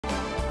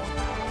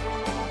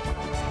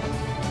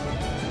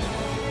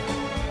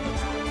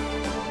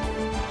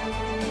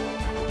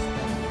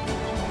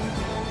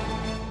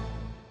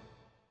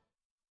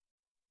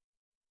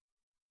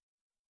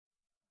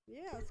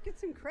Yeah, let's get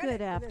some credit.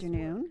 Good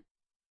afternoon.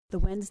 The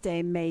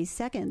Wednesday, May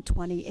 2nd,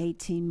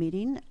 2018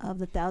 meeting of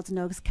the Thousand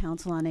Oaks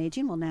Council on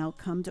Aging will now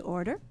come to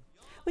order.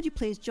 Would you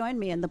please join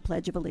me in the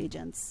Pledge of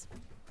Allegiance?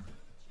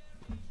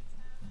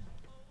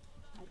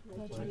 I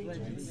pledge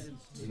allegiance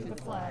to the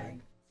flag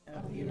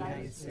of the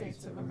United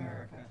States of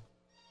America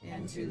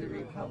and to the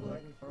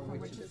republic for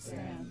which it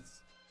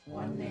stands,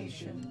 one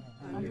nation,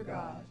 under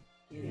God,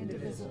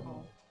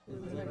 indivisible,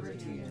 with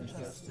liberty and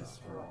justice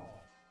for all.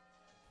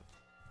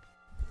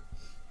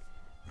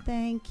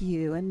 Thank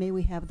you. And may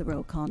we have the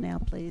roll call now,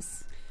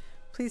 please?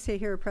 Please say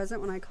here present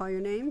when I call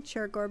your name.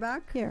 Chair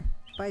Gorbach. Here.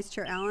 Vice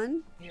Chair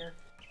Allen. Here.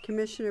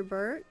 Commissioner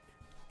Burt.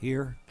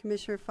 Here.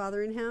 Commissioner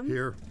Fotheringham.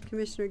 Here.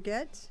 Commissioner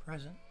Gitt.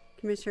 Present.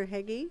 Commissioner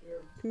Heggie.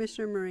 Here.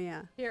 Commissioner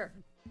Maria. Here.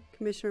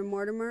 Commissioner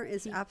Mortimer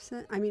is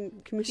absent.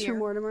 Commissioner Here.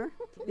 Mortimer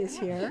is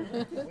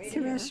here.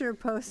 Commissioner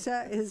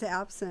Posta is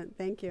absent.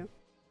 Thank you.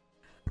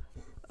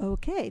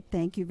 Okay,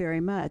 thank you very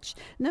much.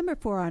 Number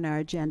 4 on our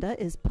agenda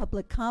is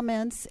public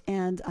comments,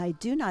 and I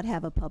do not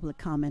have a public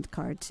comment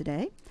card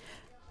today.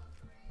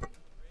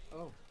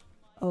 Oh.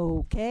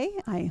 Okay,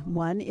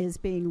 one is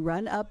being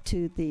run up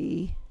to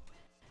the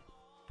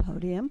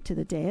podium, to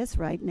the dais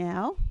right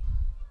now.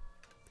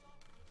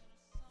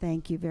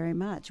 Thank you very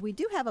much. We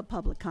do have a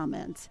public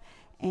comment,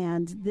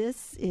 and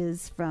this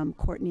is from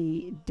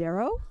Courtney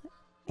Darrow,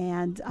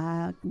 and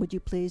would you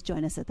please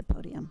join us at the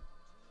podium?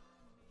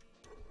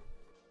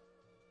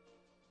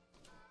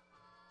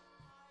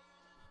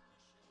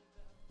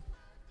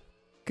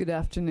 Good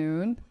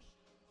afternoon.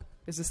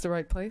 Is this the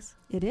right place?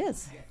 It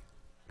is.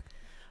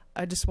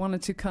 I just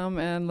wanted to come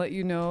and let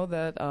you know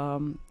that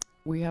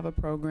we have a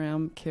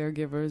program,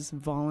 Caregivers,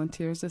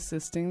 Volunteers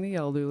Assisting the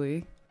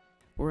Elderly.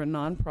 We're a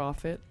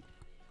nonprofit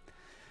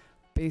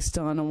based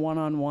on a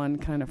one-on-one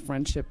kind of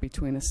friendship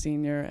between a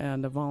senior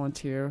and a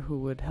volunteer who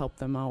would help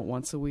them out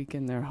once a week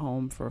in their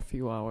home for a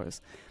few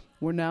hours.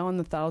 We're now in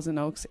the Thousand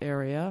Oaks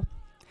area.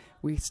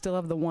 We still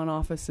have the one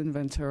office in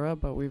Ventura,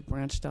 but we've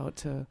branched out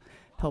to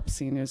help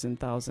seniors in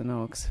Thousand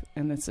Oaks.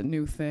 And it's a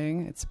new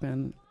thing. It's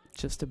been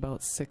just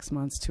about 6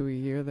 months to a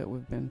year that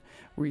we've been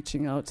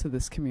reaching out to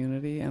this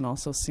community, and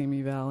also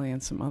Simi Valley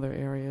and some other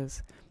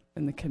areas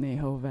in the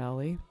Conejo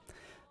Valley.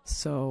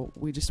 So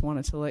we just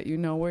wanted to let you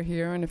know we're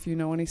here, and if you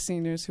know any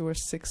seniors who are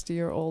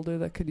 60 or older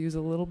that could use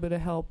a little bit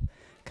of help,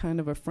 kind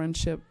of a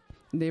friendship,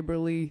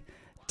 neighborly,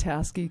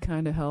 tasky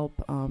kind of help,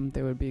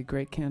 they would be a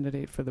great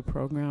candidate for the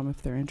program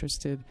if they're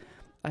interested.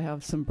 I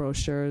have some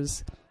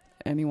brochures.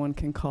 Anyone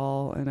can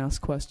call and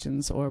ask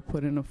questions or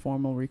put in a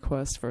formal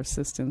request for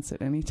assistance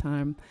at any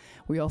time.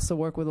 We also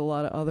work with a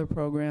lot of other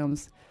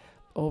programs,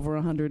 over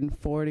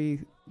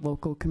 140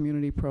 local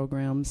community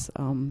programs,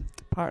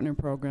 partner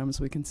programs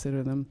we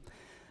consider them.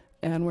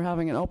 And we're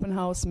having an open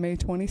house May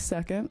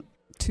 22nd,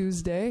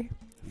 Tuesday,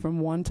 from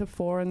 1 to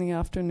 4 in the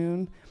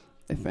afternoon.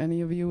 If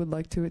any of you would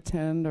like to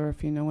attend, or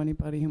if you know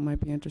anybody who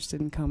might be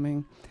interested in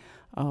coming,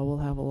 we'll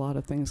have a lot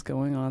of things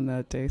going on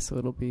that day, so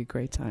it'll be a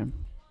great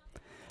time.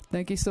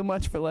 Thank you so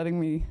much for letting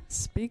me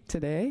speak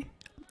today.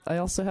 I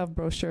also have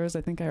brochures. I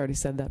think I already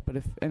said that, but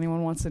if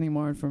anyone wants any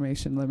more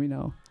information, let me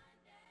know.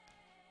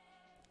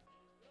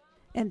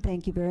 And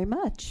thank you very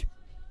much.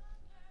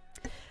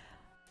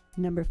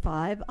 Number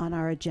 5 on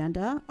our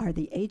agenda are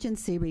the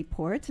agency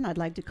reports, and I'd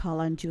like to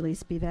call on Julie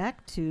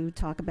Spivak to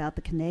talk about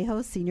the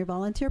Conejo Senior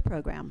Volunteer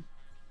Program.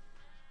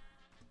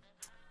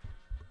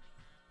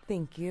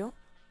 Thank you.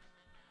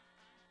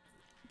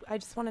 I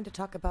just wanted to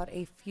talk about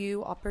a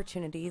few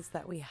opportunities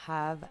that we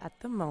have at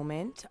the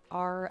moment.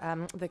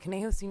 The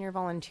Conejo Senior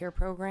Volunteer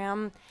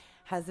Program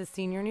has a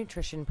senior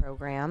nutrition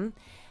program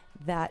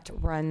that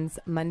runs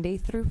Monday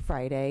through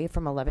Friday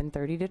from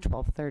 11:30 to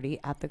 12:30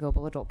 at the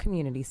Global Adult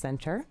Community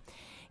Center.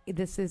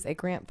 This is a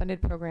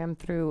grant-funded program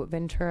through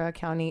Ventura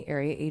County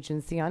Area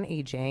Agency on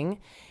Aging.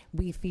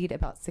 We feed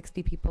about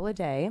 60 people a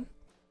day.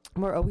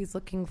 We're always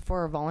looking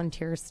for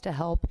volunteers to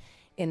help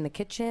in the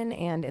kitchen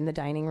and in the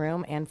dining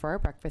room, and for our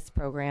breakfast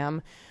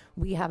program.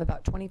 We have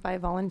about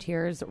 25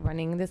 volunteers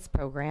running this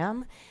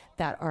program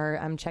that are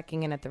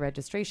checking in at the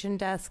registration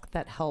desk,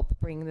 that help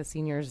bring the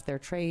seniors their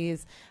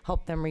trays,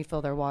 help them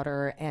refill their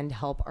water, and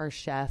help our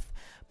chef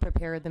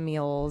prepare the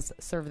meals,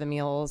 serve the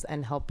meals,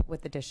 and help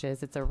with the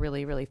dishes. It's a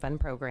really, really fun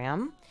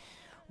program.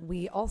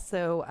 We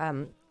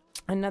also,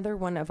 another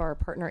one of our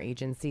partner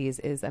agencies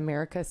is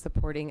America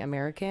Supporting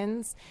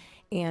Americans.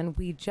 And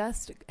we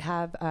just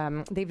have,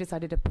 they've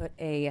decided to put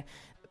a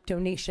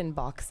donation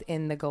box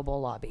in the Global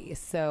lobby.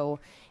 So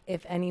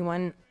if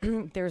anyone,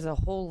 there's a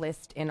whole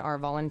list in our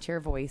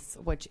Volunteer Voice,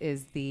 which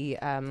is the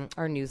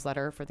our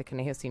newsletter for the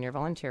Conejo Senior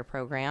Volunteer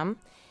Program.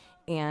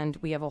 And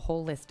we have a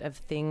whole list of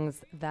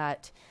things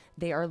that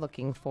they are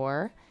looking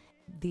for.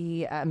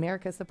 The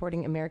America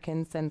Supporting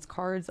Americans sends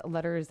cards,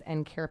 letters,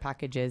 and care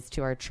packages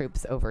to our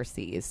troops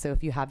overseas. So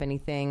if you have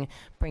anything,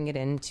 bring it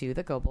into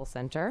the Global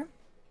Center.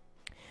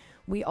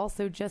 We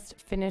also just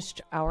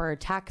finished our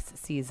tax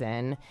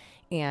season,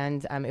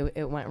 and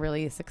it went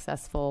really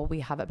successful. We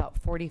have about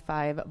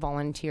 45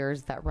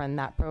 volunteers that run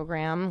that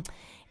program,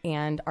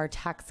 and our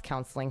tax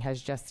counseling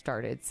has just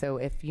started. So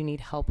if you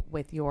need help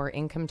with your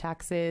income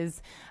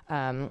taxes,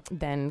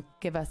 then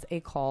give us a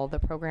call. The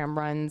program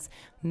runs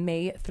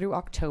May through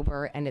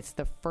October, and it's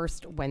the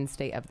first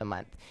Wednesday of the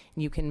month.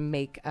 You can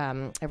make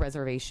a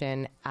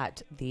reservation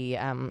at the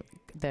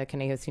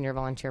Conejo Senior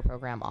Volunteer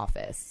Program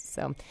office.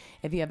 So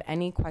if you have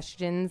any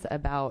questions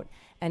about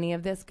any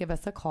of this, give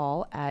us a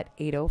call at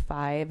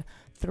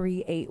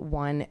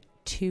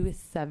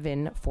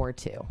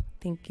 805-381-2742.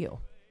 Thank you.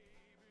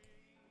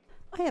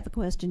 I have a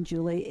question,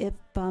 Julie. If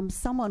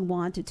someone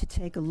wanted to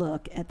take a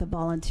look at the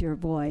Volunteer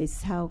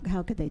Voice, how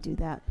could they do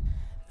that?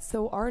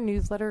 So our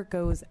newsletter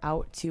goes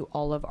out to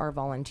all of our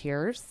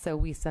volunteers. So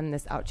we send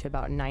this out to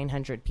about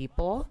 900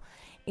 people.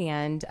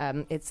 And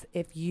it's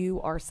if you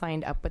are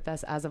signed up with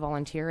us as a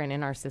volunteer and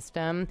in our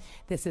system,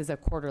 this is a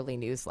quarterly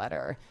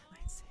newsletter.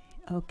 I see.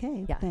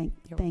 Okay. Yeah,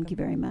 Thank you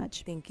very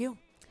much. Thank you.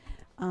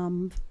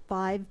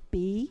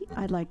 5B,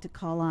 I'd like to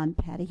call on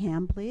Patty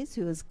Ham, please,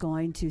 who is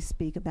going to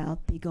speak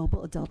about the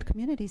Global Adult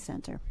Community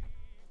Center.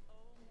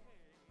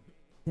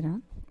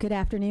 Good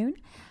afternoon.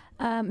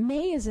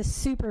 May is a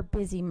super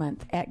busy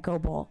month at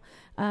Gobel.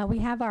 We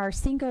have our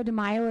Cinco de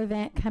Mayo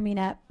event coming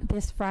up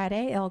this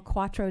Friday, El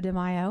Cuatro de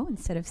Mayo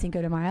instead of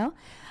Cinco de Mayo.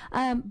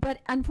 But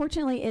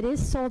unfortunately, it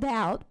is sold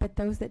out, but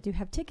those that do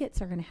have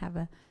tickets are going to have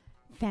a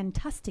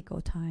fantastico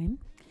time.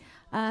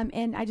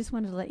 And I just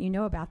wanted to let you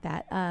know about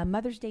that.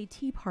 Mother's Day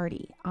Tea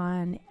Party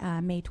on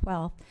May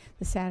 12th,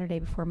 the Saturday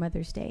before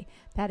Mother's Day.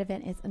 That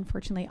event is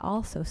unfortunately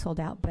also sold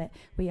out, but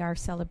we are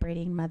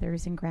celebrating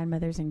mothers and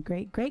grandmothers and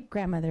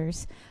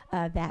great-great-grandmothers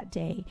that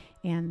day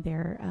and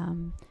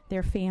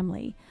their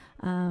family.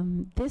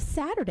 This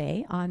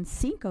Saturday on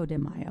Cinco de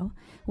Mayo,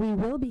 we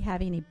will be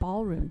having a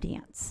ballroom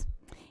dance.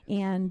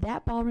 And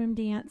that ballroom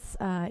dance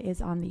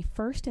is on the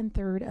 1st and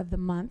 3rd of the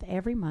month,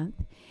 every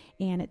month,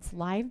 and it's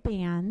live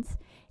bands.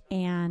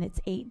 And it's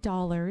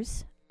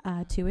 $8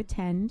 to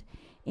attend.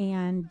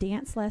 And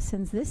dance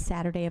lessons this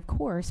Saturday, of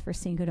course, for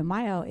Cinco de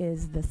Mayo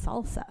is the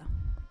salsa.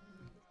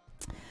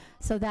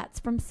 So that's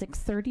from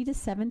 6:30 to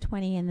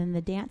 7:20, and then the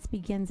dance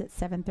begins at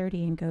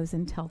 7:30 and goes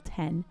until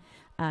 10.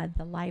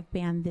 The live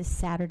band this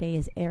Saturday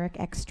is Eric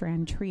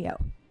Ekstrand Trio.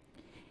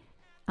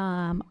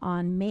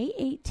 On May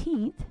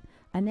 18th,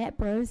 Annette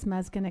Brosma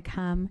is going to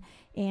come,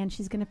 and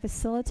she's going to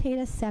facilitate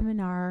a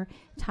seminar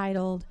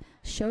titled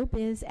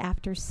Showbiz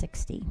After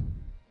 60.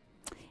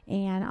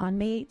 And on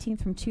May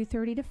 18th from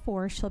 2:30 to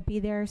 4, she'll be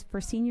there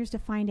for seniors to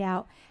find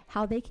out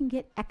how they can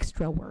get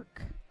extra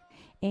work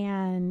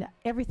and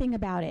everything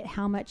about it,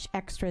 how much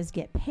extras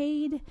get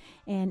paid,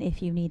 and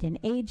if you need an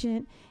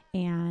agent,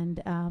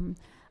 and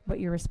what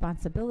your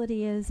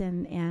responsibility is.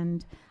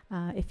 And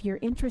if you're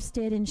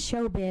interested in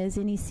showbiz,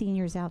 any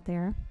seniors out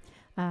there,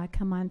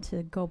 come on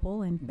to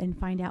Gobel and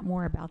find out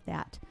more about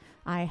that.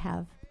 I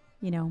have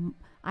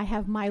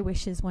my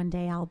wishes one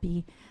day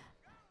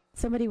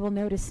somebody will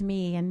notice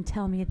me and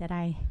tell me that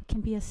I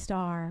can be a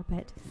star,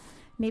 but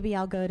maybe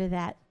I'll go to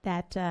that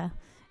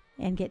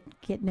and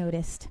get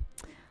noticed.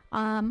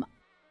 In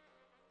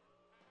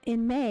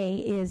May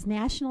is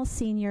National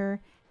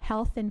Senior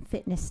Health and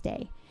Fitness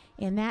Day,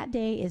 and that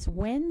day is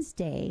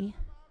Wednesday,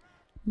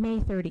 May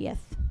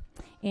 30th.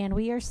 And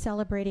we are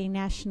celebrating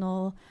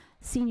National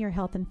Senior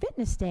Health and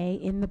Fitness Day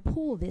in the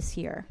pool this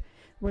year.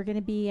 We're going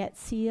to be at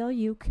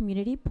CLU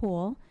Community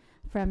Pool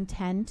from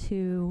 10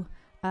 to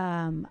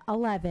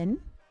 11,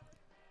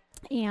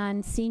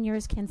 and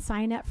seniors can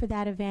sign up for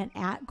that event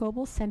at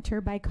Gobel Center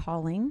by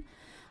calling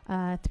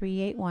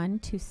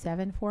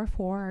 381-2744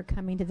 or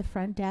coming to the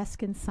front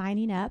desk and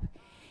signing up.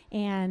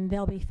 And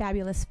there'll be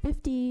fabulous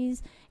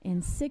 50s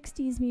and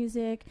 60s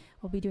music.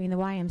 We'll be doing the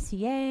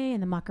YMCA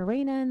and the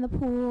Macarena in the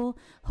pool.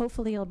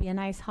 Hopefully it'll be a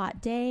nice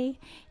hot day,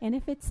 and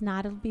if it's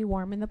not, it'll be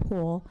warm in the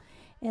pool.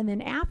 And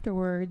then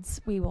afterwards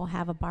we will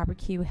have a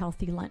barbecue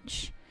healthy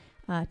lunch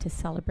to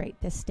celebrate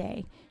this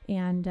day.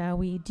 And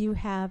we do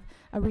have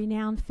a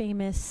renowned,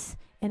 famous,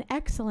 and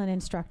excellent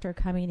instructor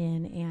coming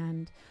in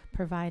and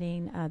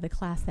providing the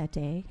class that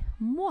day.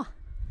 Moi!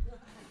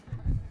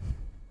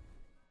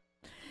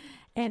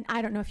 And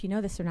I don't know if you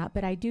know this or not,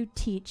 but I do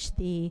teach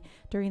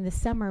during the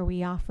summer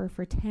we offer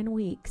for 10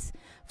 weeks,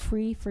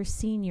 free for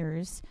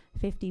seniors,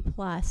 50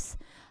 plus,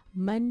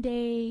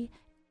 Monday,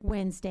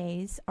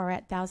 Wednesdays are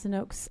at Thousand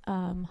Oaks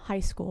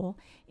High School,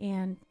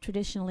 and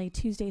traditionally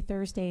Tuesday,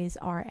 Thursdays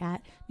are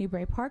at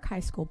Newbury Park High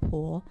School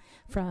pool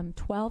from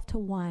 12 to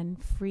 1,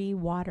 free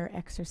water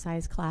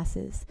exercise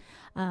classes.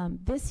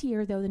 This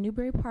year, though, the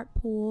Newbury Park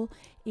pool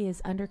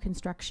is under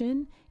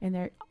construction, and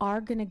they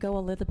are going to go a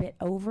little bit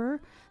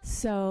over,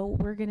 so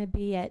we're going to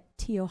be at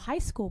TO High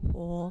School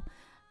pool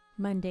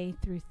Monday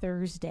through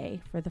Thursday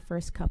for the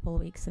first couple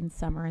of weeks in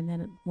summer, and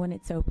then when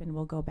it's open,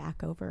 we'll go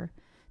back over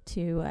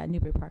to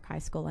Newbury Park High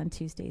School on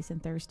Tuesdays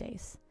and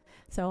Thursdays.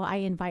 So I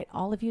invite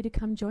all of you to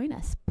come join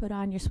us. Put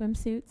on your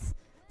swimsuits,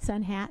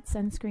 sun hat,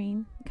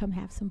 sunscreen, come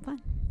have some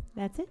fun.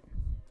 That's it.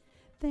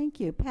 Thank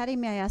you. Patty,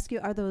 may I ask you,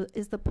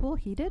 is the pool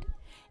heated?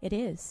 It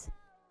is.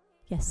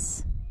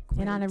 Yes.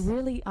 Great. And on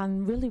really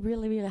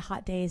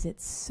hot days,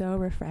 it's so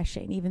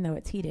refreshing. Even though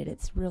it's heated,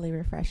 it's really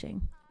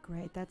refreshing.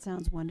 great. That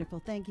sounds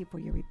wonderful. Thank you for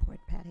your report,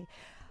 Patty.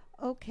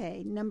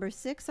 Okay, number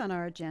 6 on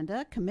our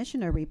agenda,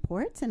 Commissioner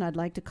reports, and I'd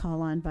like to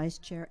call on Vice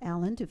Chair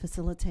Allen to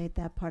facilitate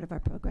that part of our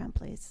program,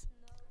 please.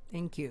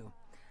 Thank you.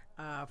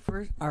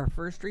 Our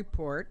first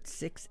report,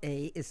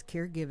 6A, is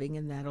caregiving,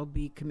 and that'll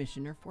be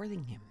Commissioner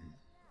Forthingham.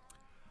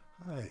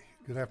 Hi,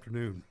 good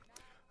afternoon.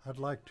 I'd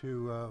like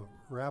to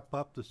wrap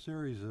up the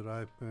series that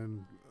I've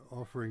been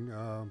offering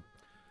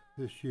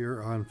this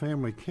year on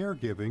family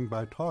caregiving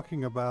by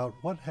talking about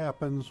what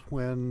happens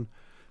when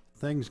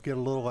things get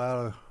a little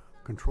out of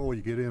control.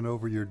 You get in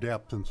over your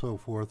depth and so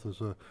forth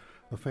as a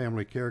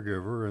family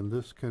caregiver, and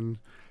this can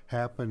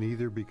happen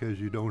either because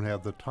you don't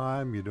have the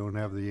time, you don't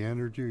have the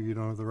energy, or you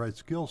don't have the right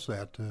skill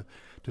set to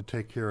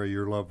take care of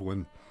your loved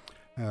one,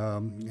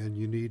 and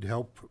you need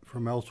help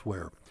from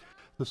elsewhere.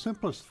 The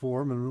simplest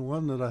form, and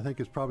one that I think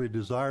is probably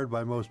desired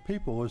by most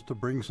people, is to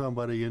bring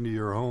somebody into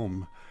your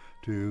home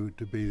to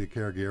be the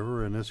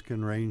caregiver, and this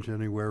can range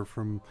anywhere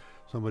from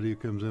somebody who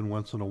comes in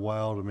once in a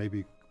while to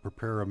maybe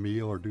prepare a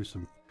meal or do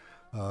some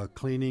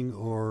cleaning,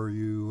 or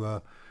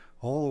you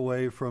all the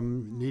way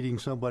from needing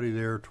somebody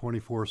there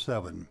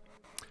 24/7.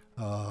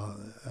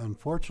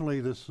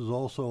 Unfortunately, this is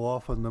also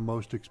often the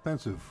most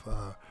expensive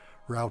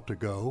route to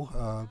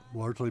go,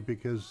 largely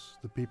because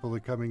the people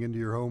that are coming into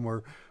your home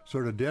are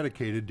sort of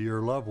dedicated to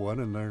your loved one,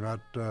 and they're not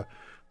a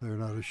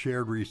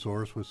shared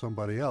resource with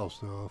somebody else.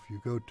 So if you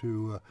go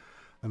to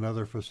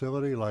another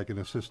facility like an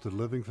assisted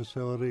living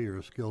facility or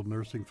a skilled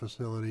nursing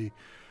facility,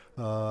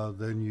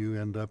 then you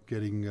end up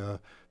getting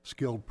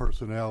skilled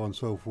personnel and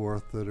so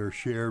forth that are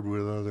shared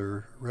with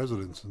other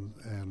residents,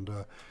 and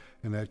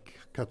that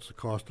cuts the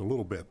cost a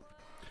little bit.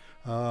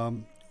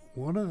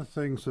 One of the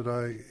things that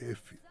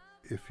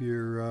if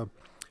you're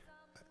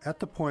at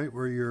the point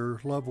where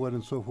your loved one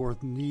and so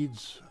forth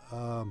needs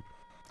a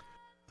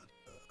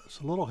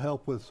little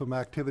help with some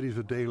activities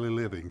of daily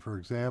living. For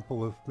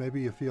example, if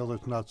maybe you feel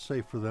it's not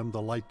safe for them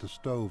to light the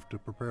stove to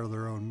prepare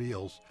their own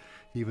meals,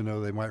 even though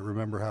they might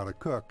remember how to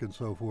cook and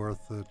so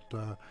forth,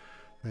 that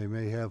they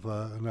may have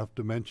enough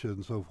dementia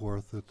and so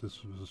forth that this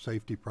is a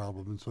safety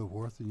problem and so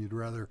forth, and you'd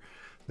rather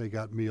they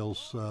got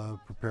meals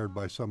prepared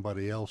by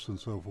somebody else and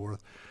so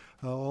forth.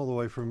 All the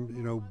way from,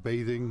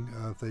 bathing,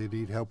 if they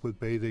need help with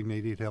bathing,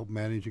 they need help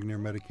managing their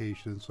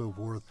medication and so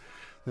forth,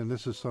 then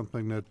this is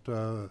something that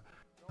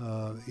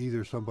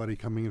either somebody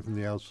coming in from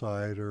the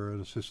outside or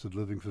an assisted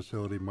living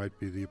facility might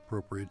be the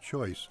appropriate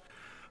choice.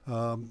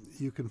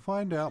 You can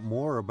find out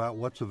more about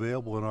what's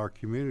available in our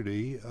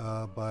community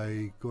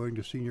by going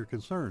to Senior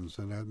Concerns,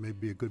 and that may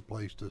be a good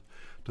place to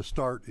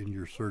start in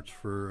your search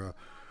for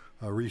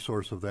a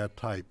resource of that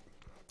type.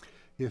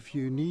 If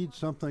you need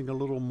something a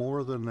little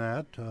more than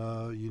that,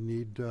 you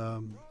need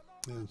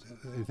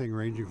anything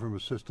ranging from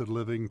assisted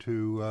living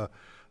to a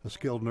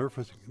skilled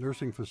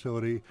nursing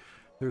facility.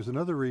 There's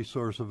another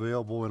resource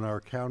available in our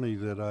county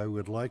that I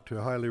would like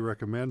to highly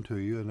recommend to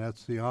you, and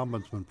that's the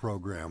Ombudsman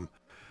Program.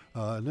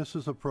 And this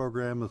is a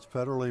program that's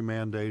federally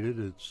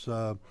mandated.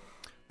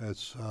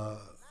 It's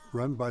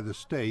run by the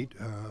state,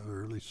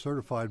 or at least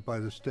certified by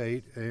the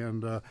state,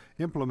 and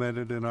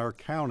implemented in our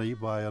county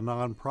by a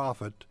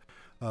nonprofit,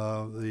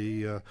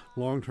 the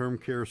Long-Term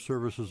Care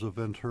Services of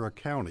Ventura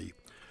County.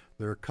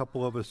 There are a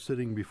couple of us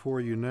sitting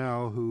before you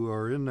now who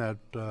are in that,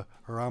 are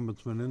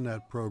ombudsmen in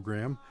that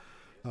program.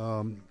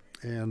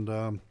 And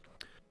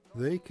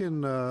they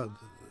can,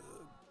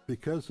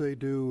 because they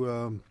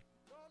do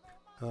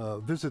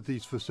visit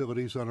these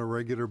facilities on a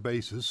regular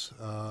basis,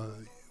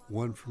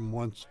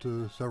 once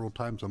to several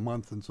times a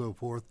month and so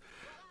forth,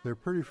 they're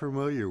pretty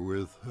familiar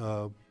with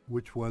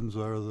which ones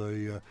are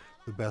the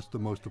best, the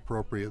most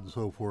appropriate and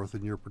so forth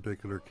in your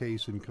particular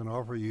case, and can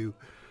offer you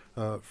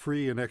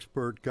free and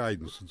expert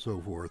guidance and so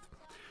forth.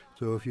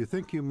 So if you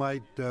think you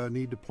might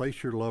need to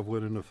place your loved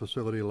one in a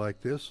facility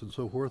like this and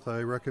so forth,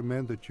 I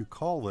recommend that you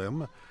call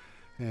them,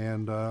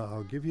 and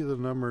I'll give you the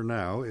number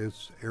now.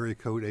 It's area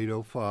code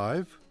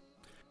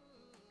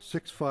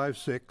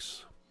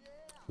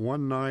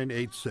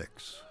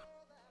 805-656-1986.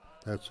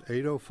 That's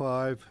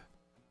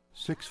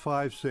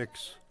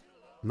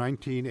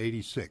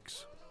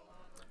 805-656-1986.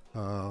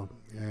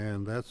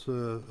 And that's,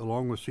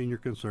 along with Senior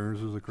Concerns,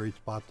 is a great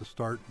spot to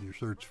start in your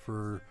search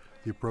for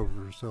the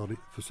appropriate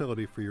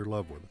facility for your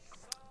loved one.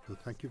 So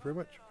thank you very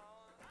much.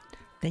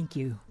 Thank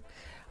you.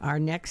 Our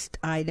next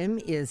item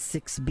is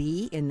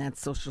 6B, and that's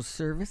social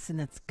service, and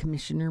that's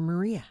Commissioner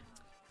Maria.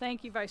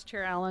 Thank you, Vice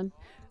Chair Allen.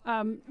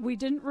 We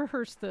didn't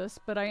rehearse this,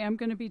 but I am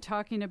going to be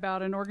talking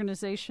about an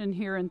organization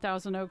here in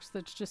Thousand Oaks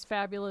that's just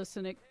fabulous,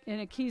 and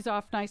it keys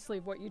off nicely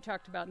of what you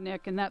talked about,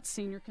 Nick, and that's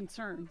Senior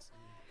Concerns.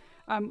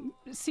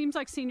 It seems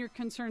like Senior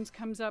Concerns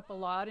comes up a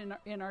lot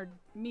in our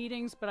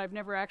meetings, but I've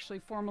never actually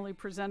formally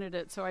presented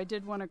it, so I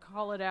did want to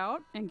call it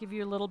out and give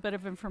you a little bit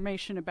of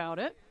information about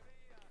it.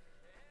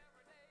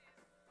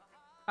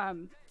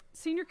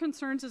 Senior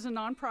Concerns is a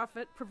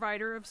nonprofit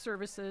provider of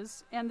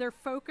services, and their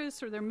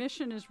focus or their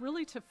mission is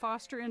really to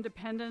foster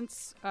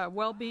independence,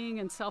 well-being,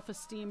 and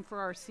self-esteem for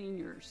our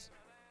seniors.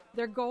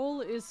 Their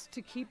goal is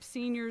to keep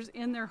seniors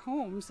in their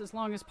homes as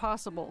long as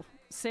possible,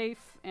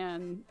 safe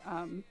and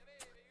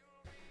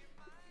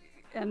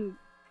and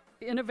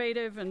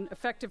innovative and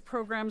effective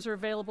programs are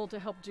available to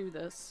help do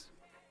this.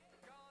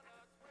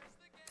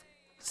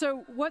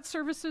 So what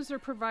services are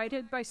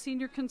provided by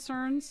Senior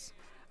Concerns?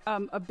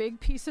 A big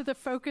piece of the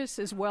focus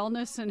is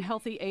wellness and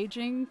healthy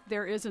aging.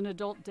 There is an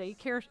adult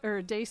daycare or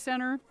a day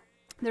center.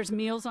 There's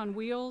Meals on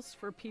Wheels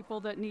for people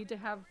that need to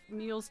have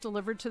meals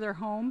delivered to their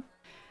home.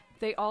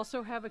 They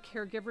also have a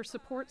caregiver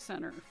support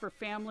center for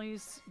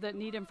families that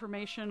need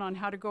information on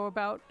how to go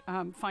about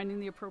finding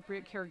the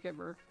appropriate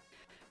caregiver.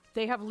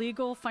 They have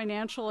legal,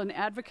 financial, and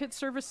advocate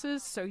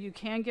services, so you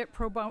can get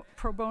pro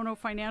bono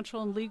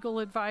financial and legal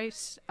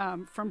advice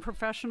from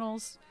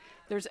professionals.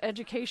 There's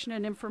education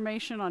and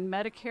information on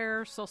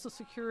Medicare, Social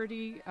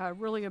Security,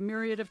 really a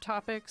myriad of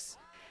topics.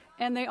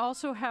 And they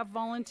also have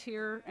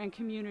volunteer and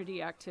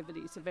community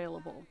activities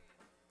available.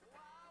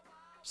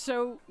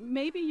 So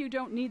maybe you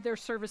don't need their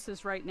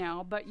services right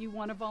now, but you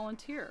want to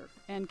volunteer.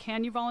 And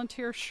can you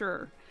volunteer?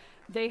 Sure.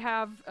 They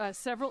have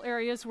several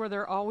areas where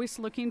they're always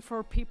looking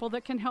for people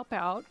that can help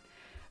out.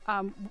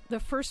 The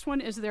first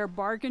one is their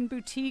bargain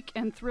boutique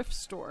and thrift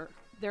store.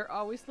 They're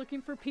always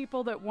looking for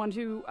people that want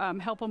to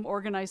help them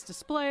organize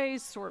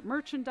displays, sort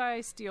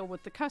merchandise, deal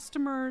with the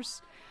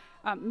customers.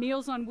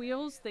 Meals on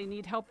Wheels, they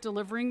need help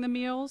delivering the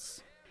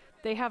meals.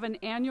 They have an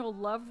annual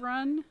love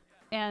run,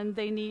 and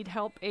they need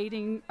help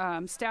aiding,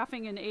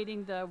 staffing and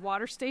aiding the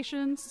water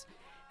stations,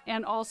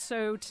 and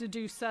also to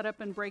do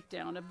setup and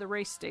breakdown of the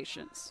race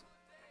stations.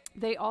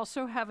 They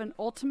also have an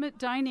ultimate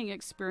dining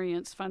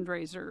experience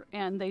fundraiser,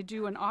 and they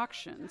do an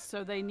auction,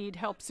 so they need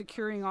help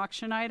securing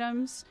auction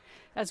items,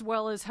 as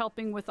well as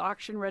helping with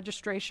auction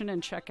registration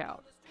and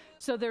checkout.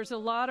 So there's a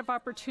lot of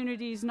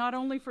opportunities, not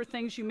only for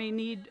things you may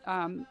need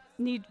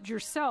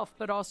yourself,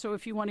 but also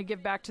if you want to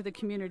give back to the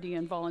community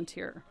and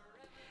volunteer.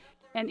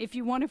 And if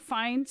you want to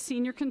find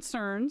Senior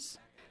Concerns,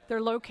 they're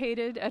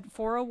located at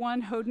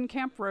 401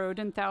 Hodenkamp Road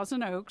in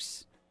Thousand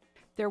Oaks.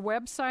 Their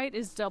website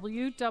is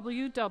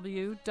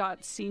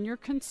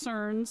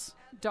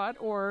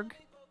www.seniorconcerns.org,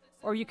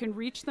 or you can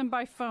reach them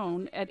by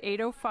phone at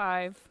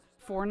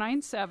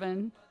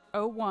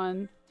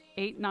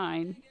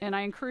 805-497-0189. And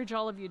I encourage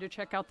all of you to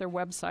check out their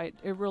website.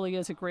 It really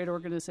is a great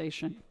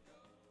organization.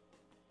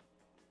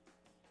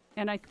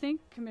 And I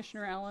think,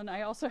 Commissioner Allen,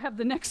 I also have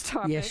the next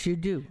topic. Yes, you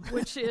do.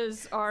 Which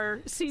is our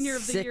Senior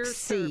of the Year 6C.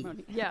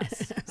 ceremony.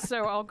 Yes.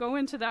 So I'll go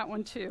into that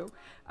one, too.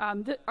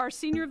 Our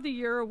Senior of the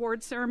Year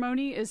award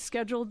ceremony is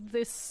scheduled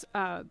this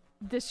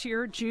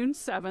year, June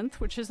 7th,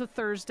 which is a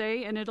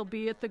Thursday, and it'll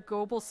be at the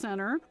Goebel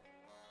Center,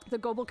 the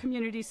Goebel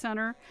Community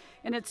Center,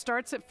 and it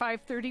starts at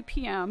 5:30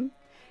 p.m.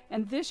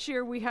 And this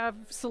year we have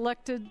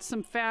selected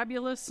some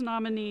fabulous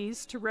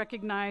nominees to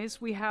recognize.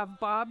 We have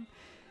Bob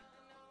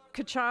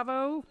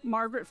Cachavo,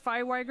 Margaret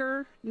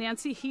Feiweiger,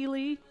 Nancy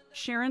Healy,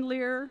 Sharon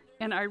Lear,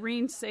 and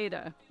Irene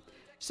Seda.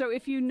 So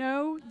if you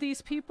know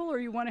these people or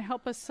you want to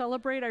help us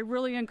celebrate, I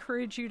really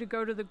encourage you to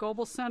go to the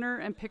Goebel Center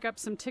and pick up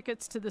some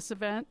tickets to this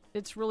event.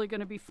 It's really going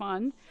to be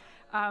fun.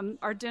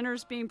 Our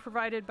dinner's being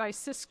provided by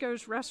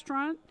Cisco's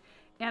Restaurant,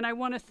 and I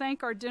want to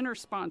thank our dinner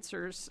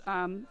sponsors.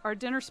 Our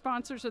dinner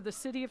sponsors are the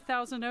City of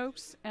Thousand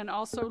Oaks and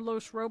also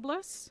Los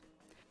Robles.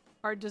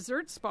 Our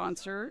dessert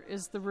sponsor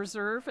is the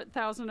Reserve at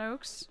Thousand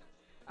Oaks.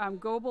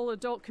 Goebel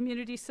Adult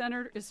Community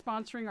Center is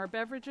sponsoring our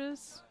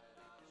beverages.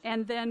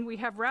 And then we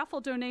have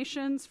raffle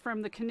donations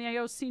from the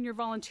Caneo Senior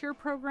Volunteer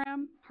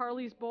Program,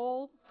 Harley's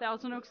Bowl,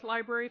 Thousand Oaks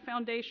Library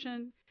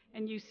Foundation,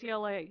 and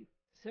UCLA.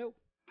 So,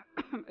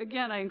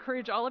 again, I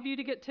encourage all of you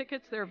to get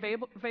tickets. They're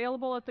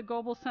available at the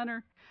Goebel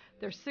Center.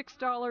 They're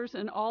 $6,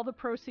 and all the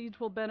proceeds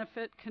will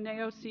benefit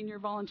Caneo Senior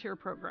Volunteer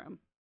Program.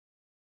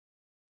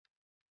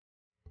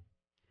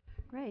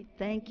 Great.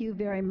 Thank you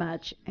very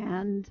much.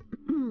 And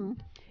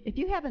if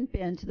you haven't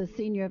been to the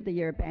Senior of the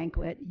Year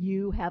banquet,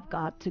 you have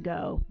got to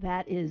go.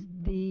 That is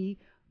the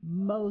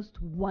most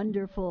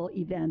wonderful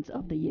event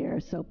of the year.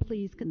 So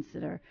please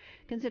consider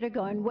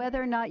going.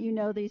 Whether or not you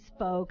know these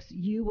folks,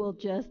 you will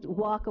just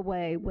walk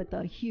away with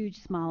a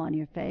huge smile on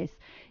your face.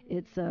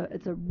 It's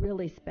a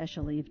really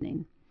special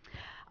evening.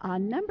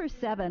 Number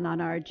 7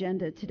 on our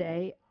agenda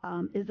today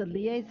is a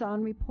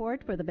liaison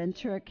report for the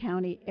Ventura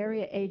County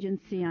Area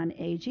Agency on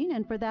Aging,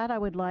 and for that I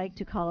would like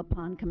to call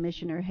upon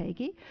Commissioner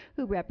Hagee,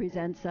 who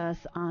represents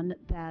us on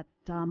that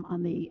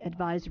on the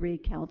advisory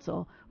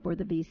council for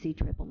the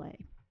VCAAA.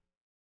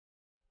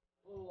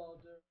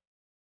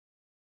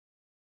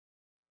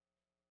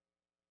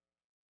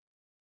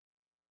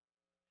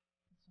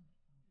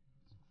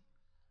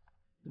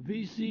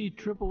 The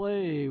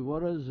VCAAA,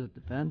 what is it?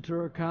 The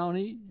Ventura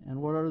County, and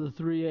what are the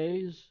 3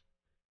 A's?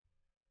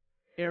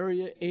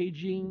 Area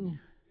Agency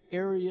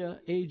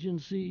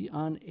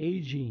on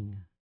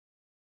Aging.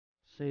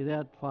 Say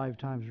that 5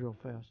 times real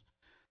fast.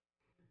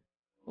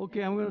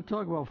 Okay, I'm going to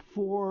talk about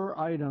 4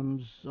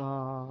 items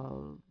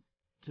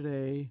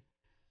today.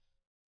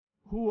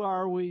 Who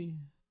are we?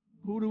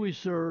 Who do we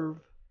serve?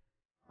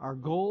 Our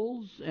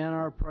goals and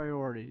our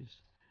priorities.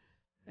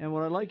 And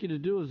what I'd like you to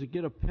do is to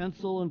get a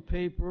pencil and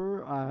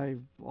paper. I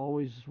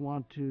always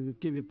want to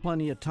give you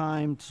plenty of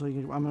time, so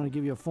I'm going to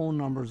give you a phone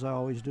number, as I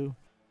always do,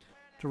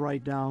 to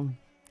write down.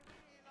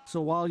 So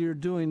while you're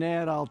doing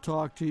that, I'll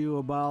talk to you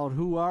about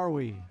who are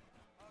we.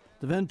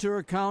 The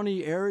Ventura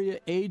County Area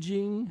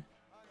Aging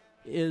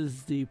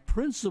is the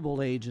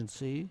principal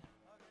agency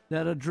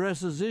that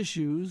addresses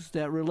issues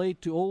that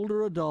relate to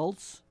older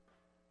adults,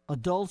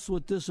 adults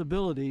with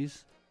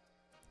disabilities,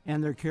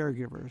 and their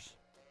caregivers.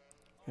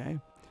 Okay?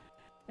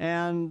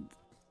 And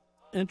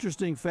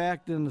interesting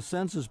fact in the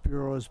Census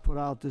Bureau has put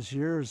out this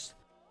year is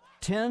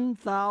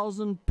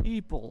 10,000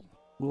 people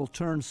will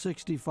turn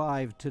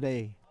 65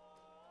 today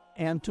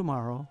and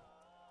tomorrow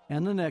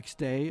and the next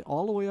day,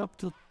 all the way up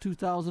to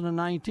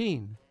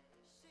 2019.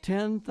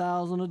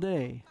 10,000 a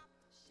day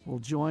will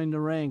join the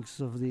ranks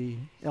of the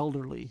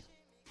elderly.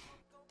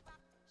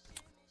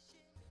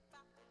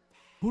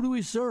 Who do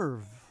we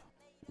serve?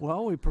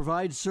 Well, we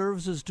provide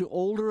services to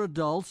older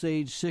adults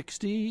age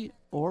 60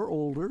 or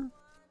older,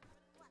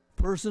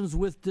 persons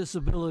with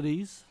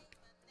disabilities,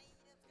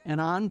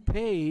 and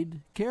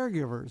unpaid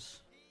caregivers.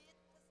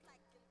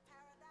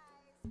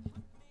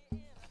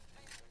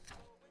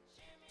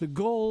 The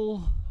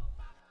goal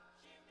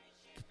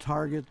to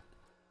target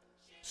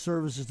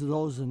services to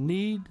those in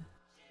need,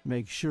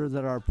 make sure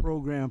that our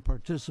program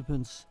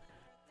participants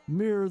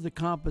mirror the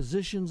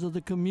compositions of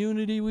the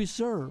community we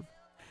serve.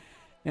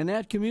 And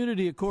that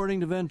community,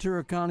 according to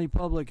Ventura County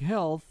Public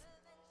Health,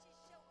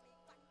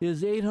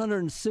 is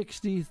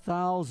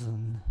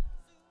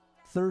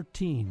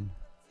 860,013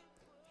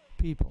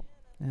 people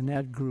in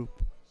that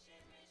group.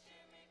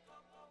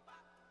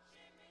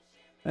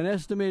 An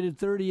estimated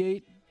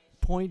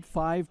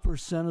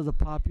 38.5% of the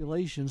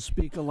population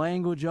speak a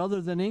language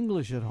other than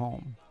English at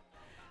home.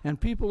 And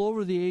people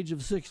over the age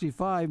of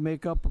 65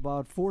 make up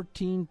about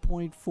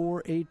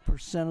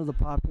 14.48% of the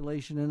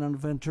population in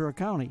Ventura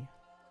County.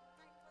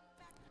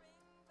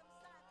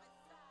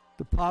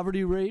 The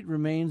poverty rate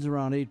remains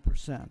around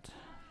 8%.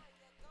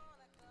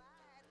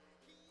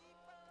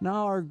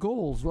 Now our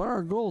goals. What are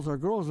our goals? Our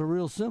goals are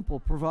real simple.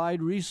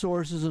 Provide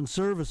resources and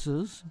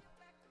services.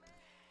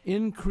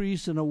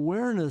 Increase an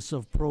awareness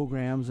of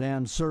programs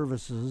and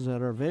services that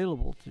are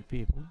available to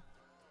people.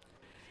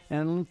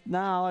 And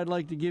now I'd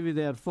like to give you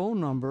that phone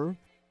number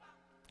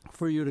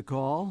for you to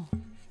call.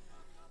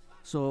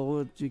 So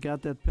if you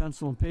got that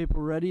pencil and paper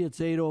ready, it's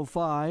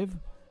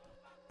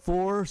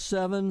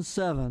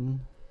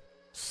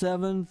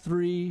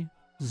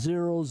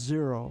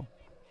 805-477-7300.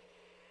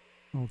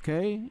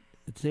 Okay?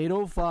 It's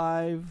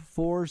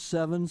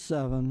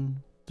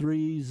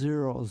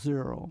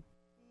 805-477-300.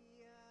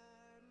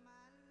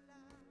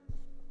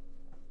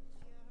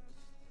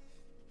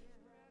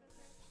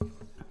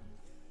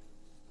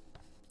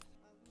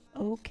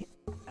 Okay.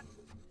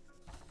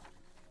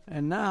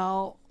 And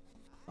now,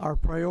 our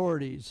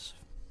priorities.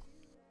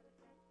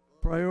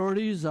 There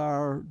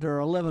are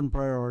 11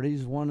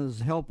 priorities. One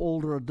is help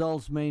older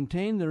adults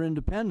maintain their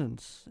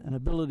independence and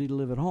ability to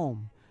live at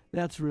home.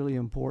 That's really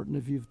important.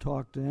 If you've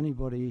talked to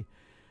anybody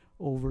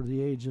over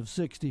the age of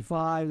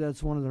 65,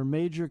 that's one of their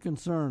major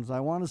concerns. I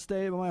want to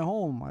stay at my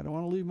home. I don't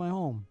want to leave my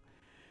home.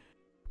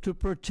 To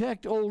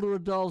protect older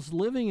adults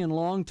living in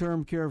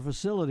long-term care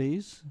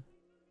facilities,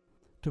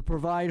 to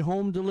provide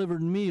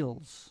home-delivered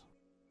meals,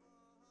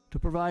 to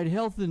provide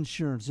health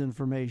insurance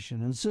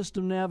information and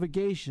system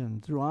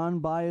navigation through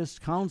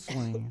unbiased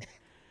counseling,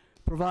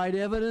 provide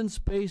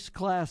evidence-based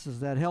classes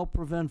that help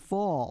prevent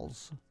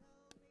falls,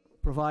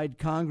 provide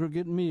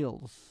congregate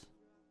meals,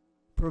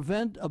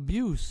 prevent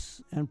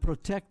abuse and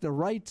protect the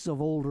rights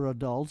of older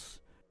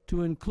adults,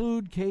 to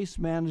include case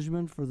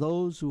management for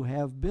those who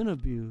have been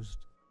abused,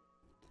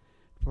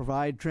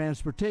 provide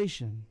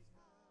transportation,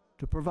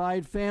 to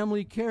provide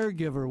family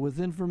caregiver with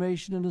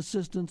information and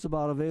assistance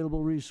about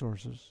available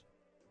resources,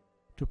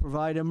 to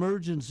provide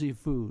emergency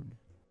food,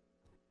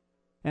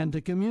 and to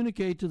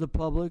communicate to the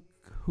public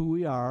who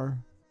we are,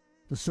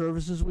 the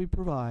services we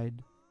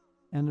provide,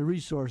 and the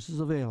resources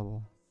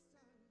available.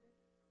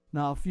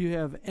 Now, if you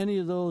have any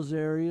of those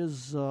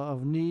areas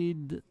of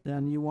need,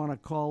 then you want to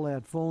call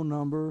that phone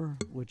number,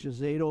 which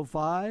is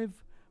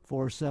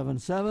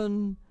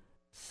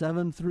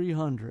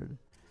 805-477-7300.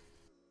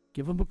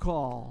 Give them a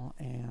call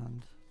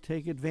and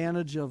take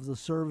advantage of the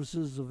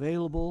services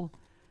available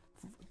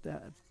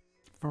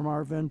from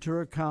our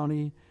Ventura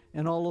County,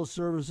 and all those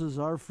services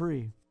are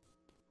free.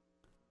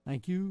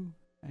 Thank you,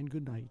 and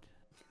good night.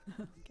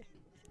 Okay.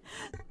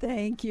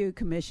 Thank you,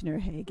 Commissioner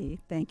Hagee.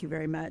 Thank you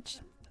very much.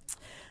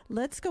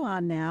 Let's go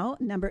on now.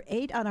 Number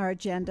 8 on our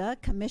agenda,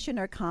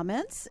 commissioner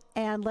comments.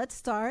 And let's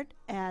start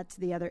at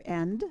the other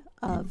end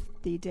of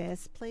the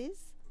dais,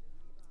 please.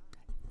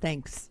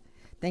 Thanks.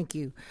 Thank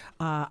you.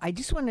 I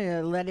just want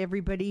to let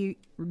everybody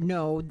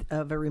know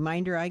of a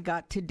reminder I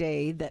got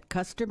today that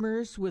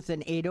customers with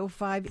an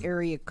 805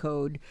 area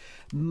code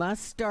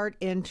must start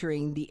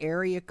entering the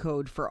area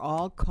code for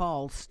all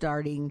calls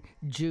starting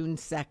June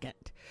 2nd.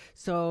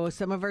 So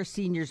some of our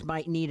seniors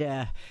might need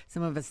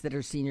some of us that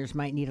are seniors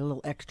might need a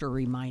little extra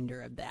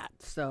reminder of that.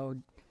 So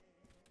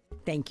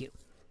thank you.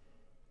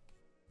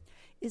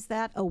 Is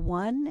that a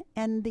 1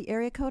 and the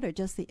area code or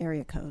just the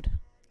area code?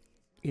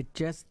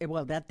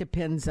 That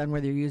depends on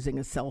whether you're using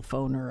a cell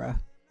phone or a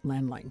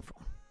landline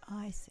phone.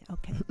 I see.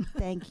 Okay.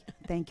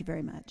 Thank you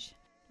very much.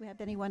 Do we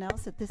have anyone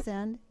else at this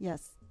end?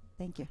 Yes.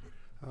 Thank you.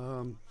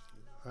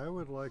 I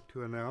would like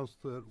to announce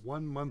that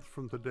 1 month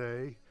from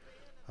today,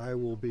 I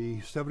will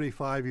be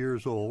 75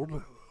 years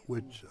old,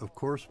 which of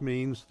course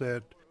means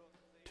that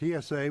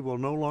TSA will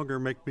no longer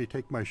make me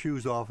take my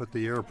shoes off at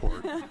the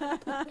airport.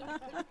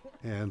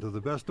 And to the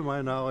best of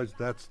my knowledge,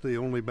 that's the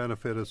only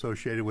benefit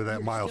associated with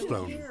that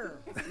milestone. You're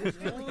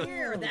still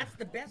here. That's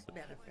the best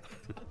benefit.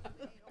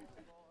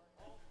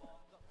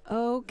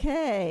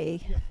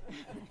 Okay.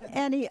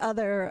 Any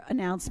other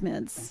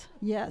announcements?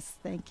 Yes,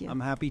 thank you. I'm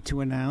happy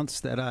to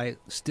announce that I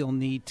still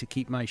need to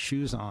keep my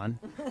shoes on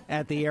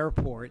at the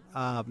airport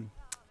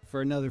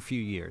for another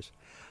few years.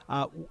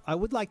 I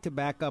would like to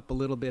back up a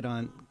little bit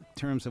on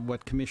terms of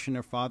what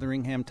Commissioner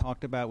Fotheringham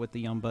talked about with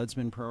the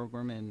Ombudsman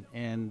program,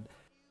 and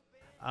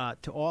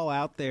to all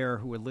out there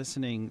who are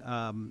listening,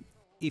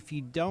 if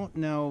you don't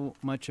know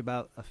much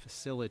about a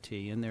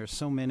facility, and there's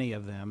so many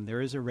of them,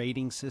 there is a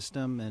rating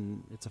system,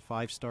 and it's a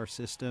 5-star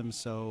system,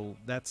 so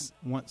that's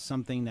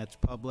something that's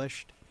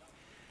published.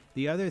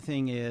 The other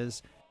thing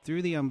is,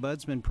 through the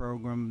Ombudsman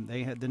program,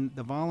 they had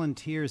the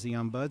volunteers, the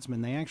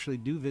Ombudsman, they actually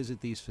do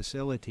visit these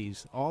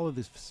facilities, all of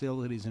these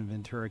facilities in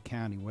Ventura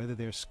County, whether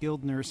they're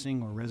skilled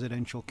nursing or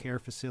residential care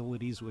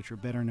facilities, which are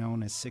better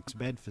known as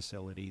 6-bed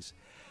facilities.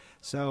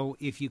 So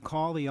if you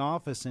call the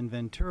office in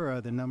Ventura,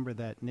 the number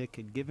that Nick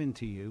had given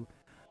to you,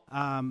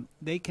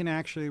 they can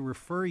actually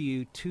refer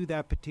you to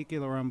that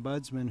particular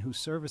ombudsman who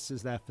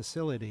services that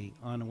facility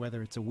on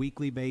whether it's a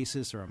weekly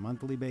basis or a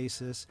monthly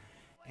basis.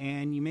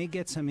 And you may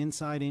get some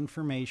inside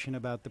information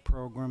about the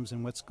programs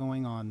and what's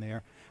going on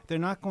there. They're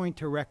not going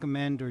to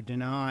recommend or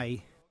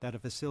deny that a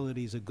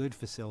facility is a good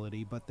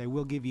facility, but they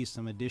will give you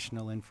some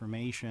additional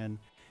information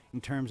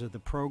in terms of the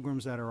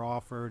programs that are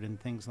offered and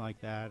things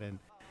like that. And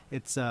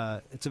it's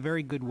a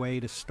very good way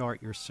to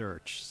start your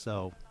search.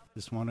 So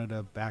just wanted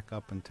to back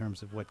up in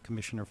terms of what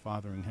Commissioner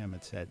Fotheringham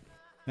had said.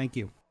 Thank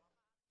you.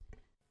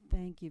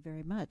 Thank you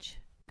very much.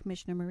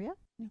 Commissioner Maria,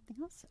 anything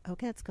else?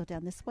 Okay, let's go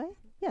down this way.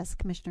 Yes,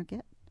 Commissioner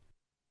Gitt.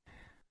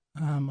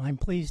 I'm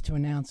pleased to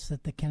announce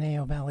that the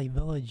Conejo Valley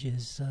Village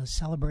is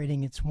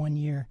celebrating its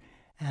 1-year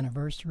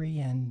anniversary,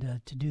 and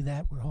to do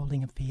that, we're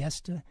holding a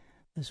fiesta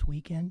this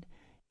weekend.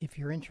 If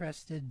you're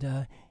interested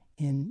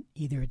in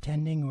either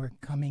attending or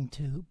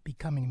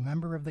becoming a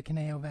member of the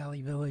Conejo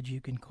Valley Village, you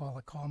can call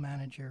a call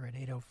manager at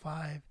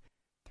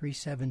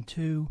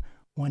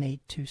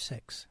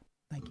 805-372-1826.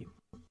 Thank you.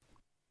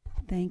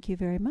 Thank you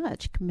very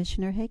much.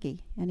 Commissioner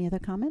Hagee, any other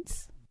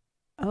comments?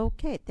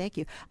 Okay, thank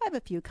you. I have a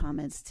few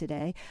comments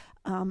today.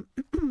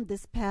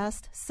 This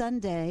past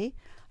Sunday,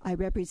 I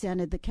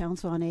represented the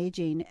Council on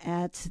Aging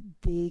at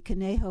the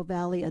Conejo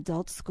Valley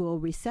Adult School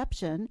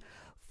reception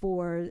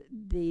for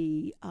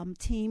the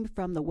team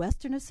from the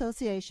Western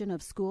Association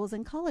of Schools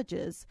and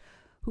Colleges,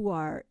 who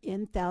are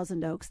in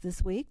Thousand Oaks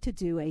this week to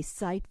do a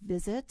site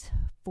visit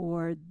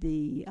for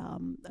the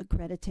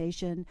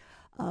accreditation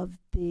of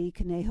the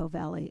Conejo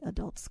Valley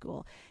Adult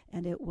School.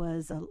 And it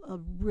was a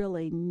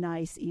really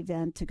nice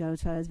event to go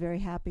to. I was very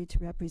happy to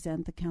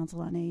represent the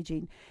Council on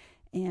Aging.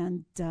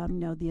 And,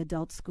 the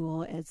adult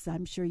school, as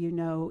I'm sure you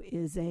know,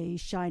 is a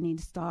shining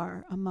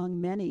star among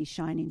many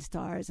shining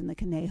stars in the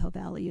Conejo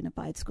Valley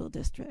Unified School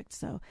District.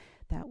 So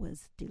that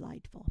was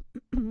delightful.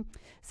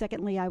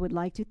 Secondly, I would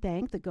like to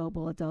thank the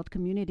Global Adult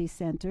Community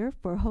Center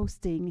for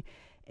hosting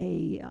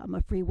a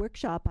free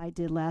workshop I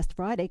did last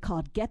Friday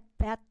called Get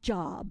That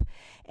Job.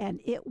 And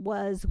it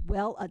was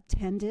well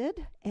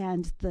attended,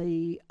 and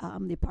the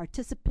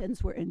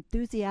participants were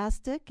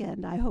enthusiastic,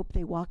 and I hope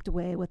they walked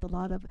away with a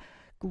lot of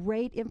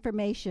great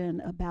information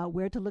about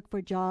where to look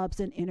for jobs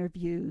and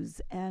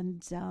interviews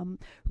and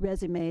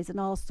resumes and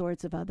all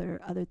sorts of other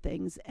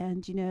things.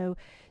 And the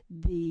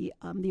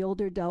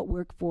older adult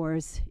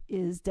workforce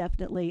is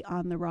definitely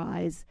on the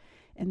rise,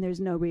 and there's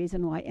no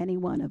reason why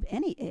anyone of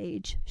any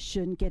age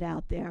shouldn't get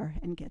out there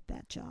and get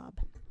that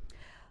job.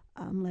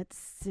 Let's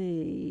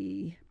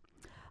see.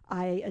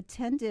 I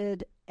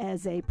attended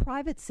as a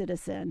private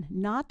citizen,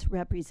 not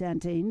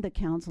representing the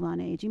Council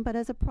on Aging, but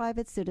as a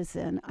private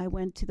citizen. I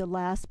went to the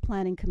last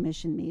Planning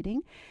Commission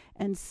meeting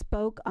and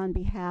spoke on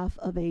behalf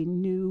of a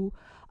new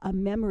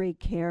memory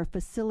care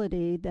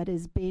facility that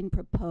is being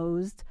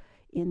proposed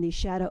in the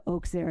Shadow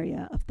Oaks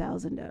area of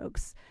Thousand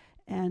Oaks.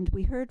 And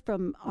we heard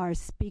from our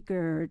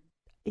speaker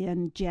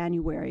in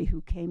January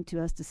who came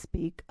to us to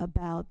speak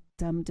about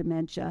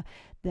dementia,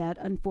 that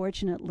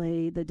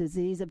unfortunately the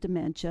disease of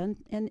dementia,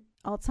 and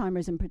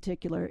Alzheimer's in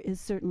particular,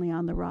 is certainly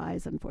on the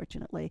rise,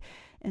 unfortunately.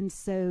 And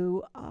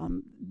so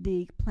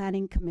the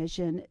Planning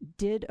Commission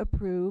did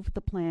approve the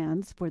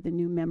plans for the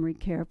new memory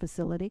care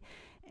facility,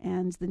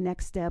 and the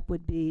next step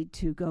would be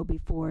to go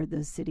before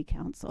the City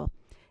Council.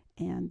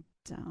 And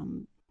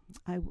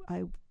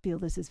I feel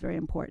this is very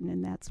important,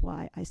 and that's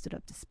why I stood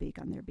up to speak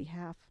on their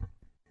behalf.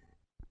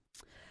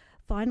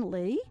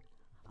 Finally,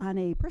 on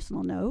a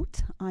personal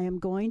note, I am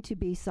going to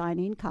be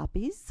signing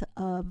copies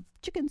of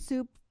Chicken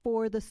Soup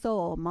for the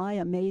Soul, My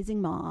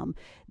Amazing Mom,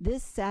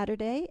 this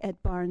Saturday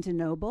at Barnes &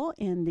 Noble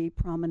in the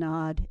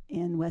Promenade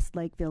in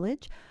Westlake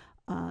Village.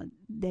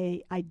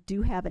 I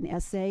do have an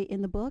essay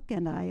in the book,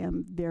 and I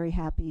am very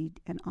happy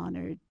and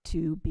honored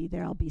to be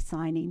there. I'll be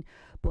signing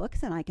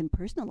books, and I can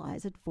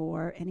personalize it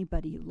for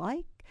anybody you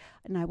like,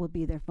 and I will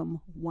be there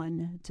from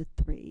 1 to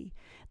 3.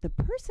 The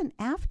person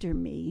after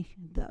me,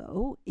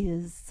 though,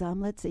 is,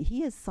 let's see,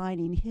 he is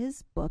signing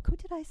his book. Who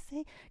did I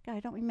say? God, I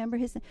don't remember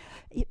his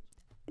name.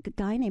 A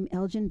guy named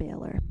Elgin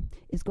Baylor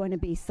is going to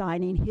be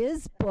signing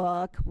his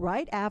book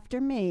right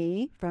after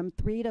me from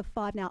 3 to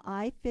 5. Now,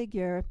 I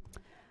figure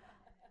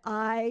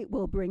I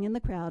will bring in the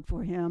crowd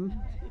for him.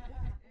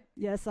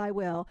 Yes, I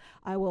will.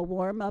 I will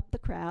warm up the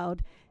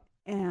crowd,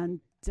 and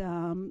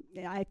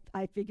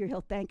I figure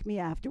he'll thank me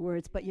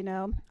afterwards. But, you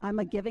know, I'm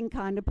a giving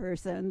kind of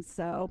person,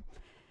 so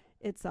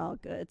it's all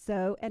good.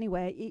 So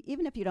anyway,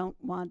 even if you don't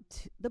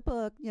want the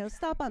book, you know,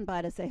 stop on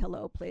by to say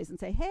hello, please, and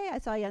say, hey, I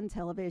saw you on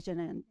television,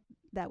 and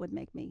that would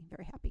make me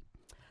very happy.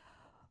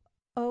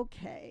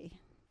 Okay.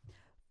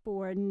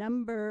 For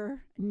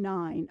number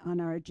 9 on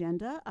our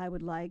agenda, I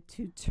would like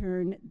to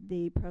turn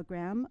the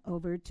program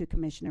over to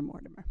Commissioner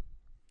Mortimer.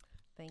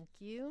 Thank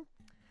you.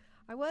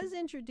 I was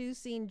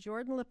introducing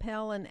Jordan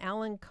Lapel and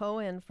Alan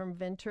Cohen from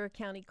Ventura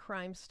County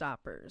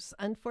Crimestoppers.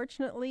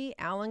 Unfortunately,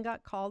 Alan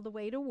got called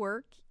away to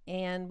work,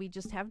 and we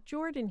just have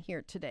Jordan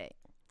here today.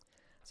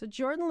 So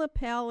Jordan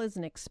Lapel is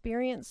an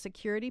experienced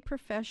security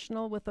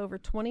professional with over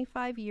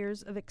 25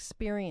 years of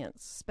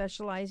experience,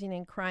 specializing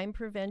in crime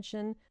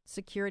prevention,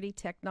 security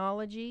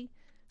technology,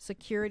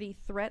 security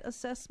threat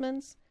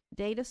assessments,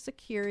 data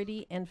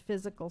security, and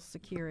physical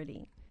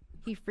security.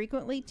 He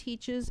frequently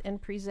teaches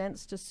and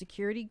presents to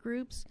security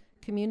groups,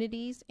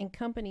 communities, and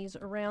companies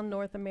around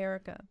North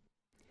America.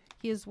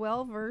 He is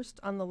well versed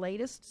on the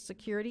latest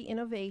security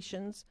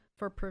innovations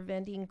for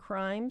preventing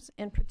crimes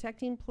and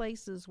protecting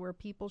places where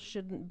people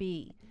shouldn't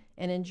be,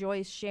 and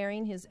enjoys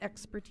sharing his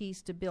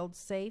expertise to build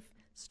safe,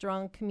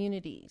 strong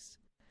communities.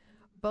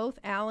 Both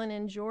Alan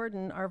and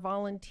Jordan are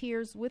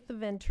volunteers with the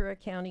Ventura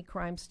County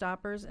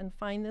Crimestoppers and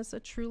find this a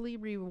truly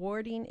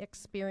rewarding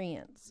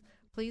experience.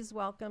 Please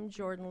welcome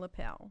Jordan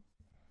Lapel.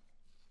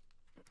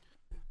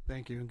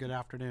 Thank you, and good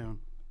afternoon.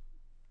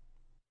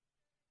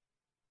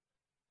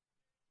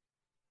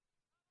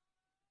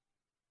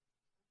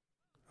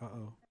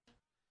 Uh-oh.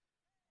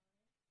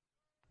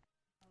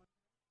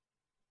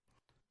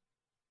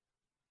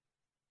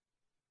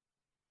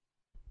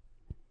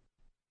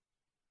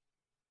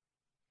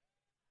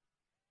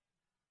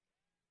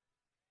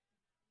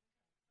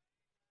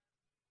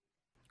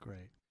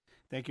 Great.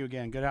 Thank you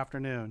again. Good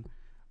afternoon.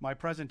 My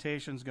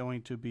presentation is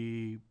going to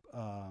be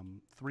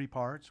 3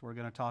 parts. We're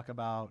going to talk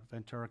about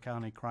Ventura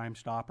County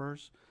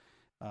Crimestoppers,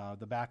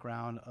 the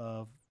background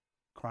of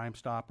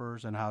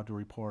Crimestoppers and how to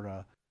report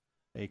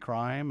a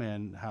crime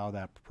and how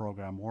that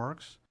program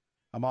works.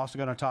 I'm also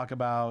going to talk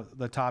about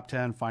the top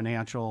 10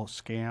 financial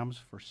scams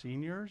for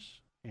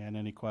seniors and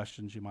any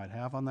questions you might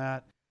have on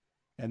that.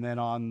 And then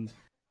on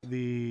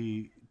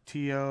the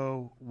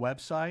TO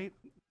website,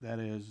 that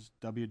is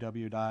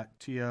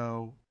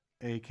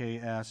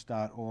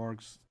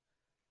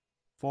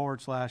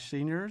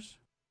www.toaks.org/seniors.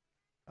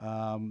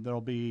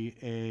 There'll be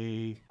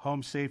a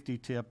home safety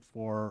tip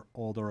for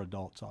older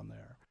adults on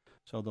there.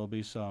 So there'll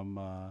be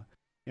some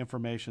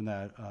information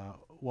that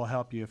will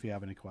help you if you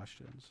have any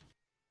questions.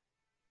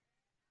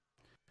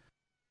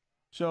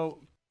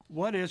 So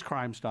what is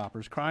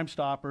Crimestoppers?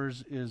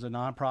 Crimestoppers is a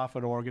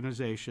nonprofit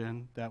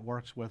organization that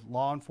works with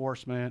law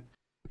enforcement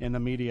and the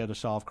media to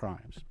solve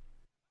crimes.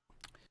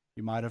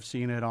 You might have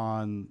seen it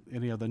on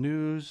any of the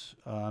news,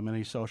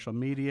 any social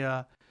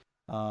media.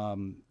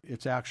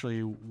 It's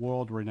actually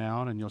world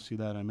renowned, and you'll see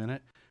that in a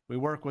minute. We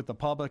work with the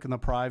public and the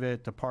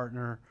private to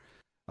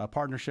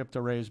partnership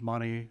to raise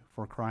money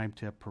for crime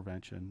tip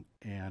prevention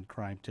and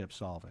crime tip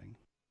solving.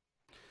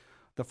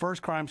 The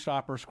first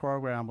Crimestoppers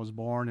program was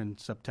born in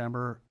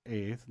September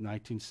 8th,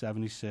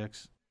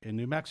 1976 in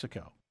New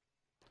Mexico.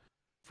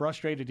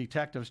 Frustrated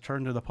detectives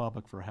turned to the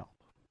public for help.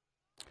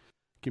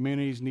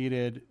 Communities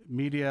needed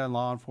media and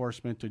law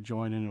enforcement to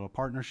join into a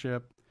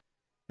partnership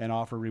and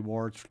offer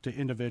rewards to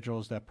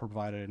individuals that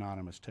provided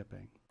anonymous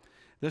tipping.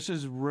 This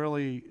is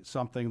really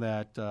something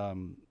that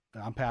I'm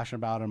passionate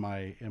about in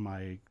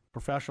my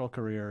professional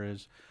career.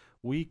 Is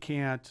we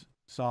can't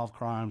solve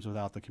crimes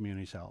without the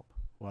community's help,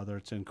 whether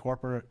it's in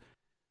corporate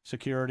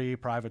security,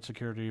 private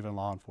security, even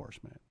law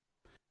enforcement.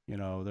 You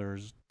know,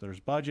 there's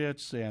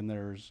budgets and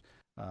there's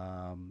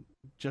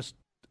just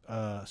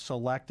a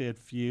selected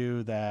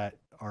few that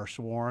are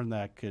sworn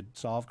that could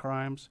solve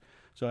crimes.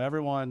 So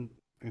everyone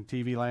in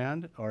TV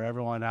land or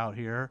everyone out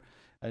here,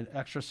 an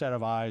extra set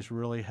of eyes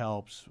really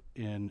helps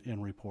in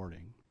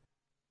reporting.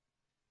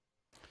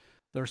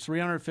 There's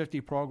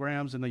 350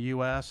 programs in the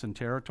U.S. and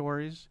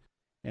territories,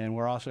 and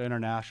we're also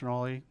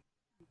internationally,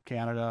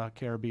 Canada,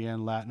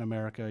 Caribbean, Latin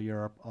America,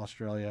 Europe,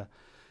 Australia,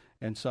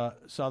 and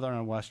Southern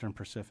and Western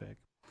Pacific.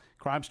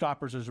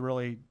 Crimestoppers has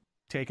really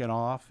taken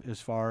off as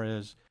far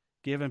as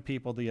giving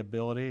people the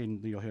ability,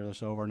 and you'll hear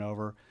this over and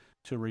over,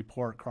 to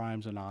report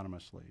crimes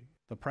anonymously.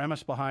 The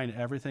premise behind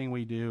everything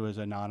we do is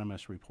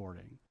anonymous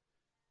reporting.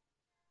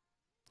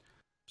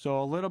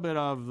 So a little bit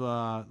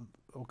of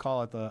we'll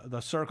call it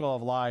the circle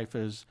of life,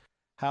 is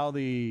how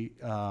the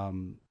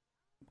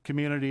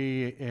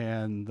community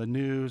and the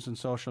news and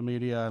social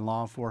media and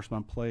law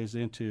enforcement plays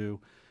into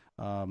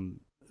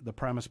the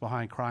premise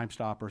behind Crime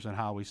Stoppers and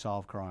how we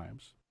solve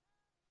crimes.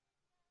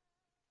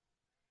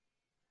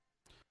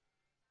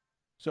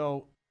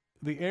 So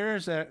the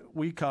areas that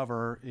we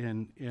cover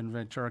in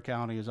Ventura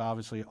County is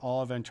obviously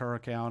all of Ventura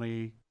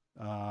County,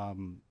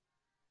 all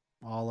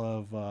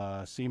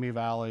of Simi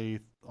Valley,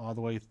 all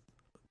the way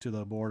to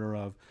the border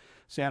of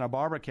Santa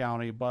Barbara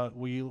County, but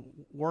we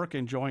work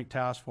in joint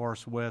task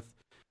force with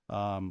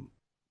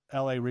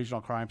LA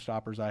Regional Crime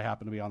Stoppers. I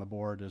happen to be on the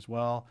board as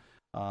well,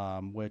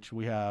 which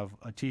we have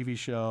a TV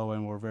show,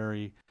 and we're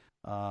very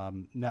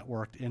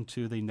networked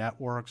into the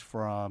networks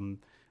from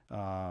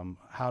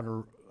how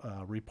to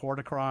report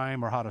a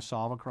crime or how to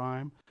solve a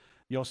crime.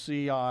 You'll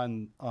see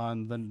on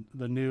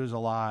the news a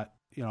lot,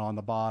 on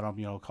the bottom,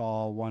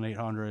 call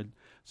 1-800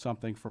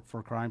 something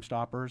for Crime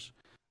Stoppers.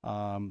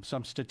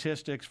 Some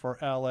statistics for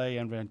LA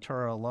and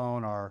Ventura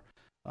alone are,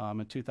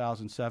 in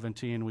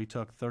 2017, we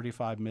took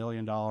 $35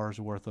 million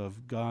worth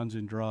of guns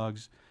and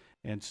drugs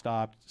and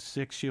stopped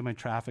 6 human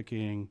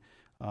trafficking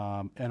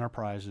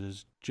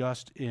enterprises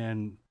just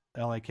in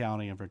LA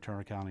County and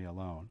Ventura County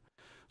alone.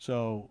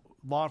 So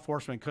law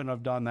enforcement couldn't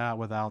have done that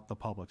without the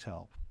public's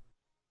help.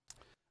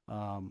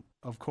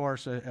 Of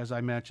course, as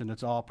I mentioned,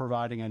 it's all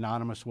providing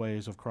anonymous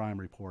ways of crime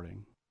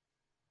reporting.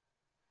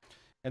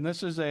 And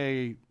this is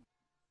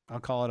I'll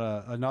call it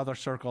another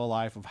circle of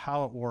life of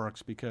how it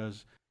works,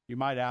 because you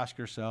might ask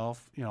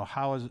yourself,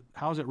 how is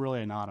it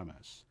really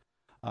anonymous?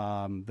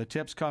 The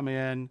tips come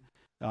in,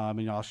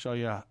 and I'll show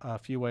you a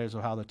few ways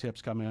of how the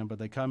tips come in, but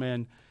they come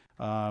in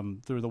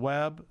through the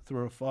web,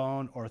 through a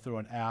phone, or through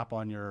an app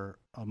on your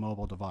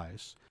mobile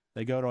device.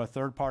 They go to a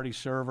third-party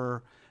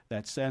server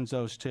that sends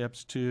those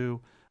tips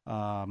to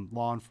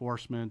law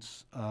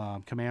enforcement's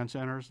command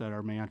centers that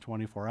are manned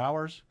 24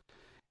 hours.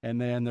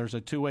 And then there's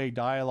a two-way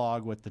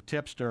dialogue with the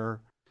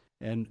tipster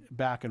and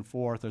back and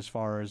forth as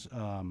far as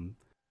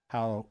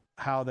how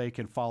they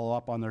can follow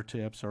up on their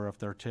tips, or if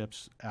their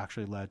tips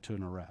actually led to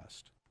an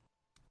arrest.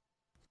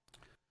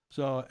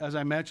 So as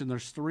I mentioned,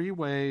 there's 3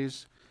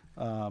 ways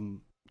to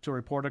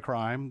report a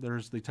crime.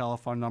 There's the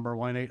telephone number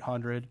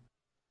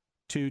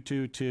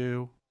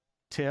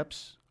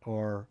 1-800-222-TIPS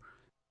or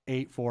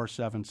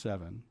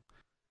 8477.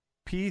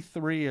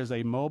 P3 is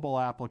a mobile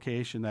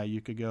application that you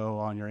could go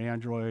on your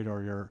Android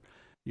or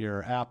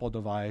your Apple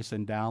device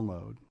and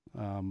download.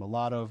 A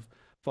lot of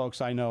folks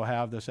I know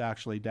have this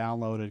actually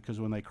downloaded, because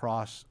when they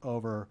cross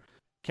over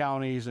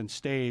counties and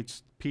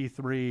states,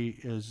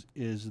 P3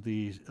 is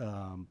the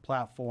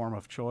platform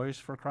of choice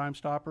for Crime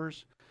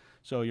Stoppers.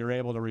 So you're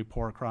able to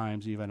report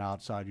crimes even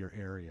outside your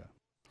area.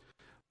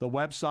 The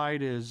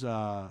website is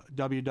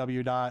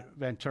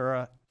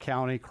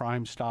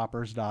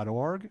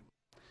www.venturacountycrimestoppers.org.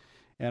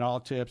 And all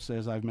tips,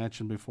 as I've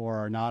mentioned before,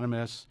 are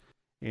anonymous,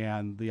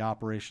 and the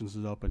operations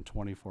is open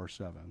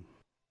 24/7.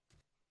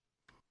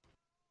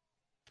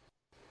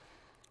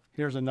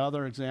 Here's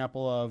another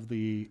example of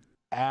the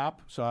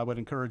app. So I would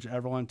encourage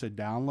everyone to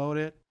download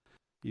it.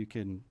 You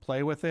can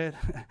play with it.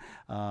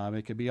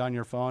 It could be on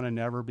your phone and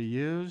never be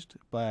used,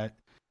 but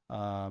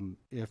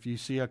if you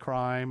see a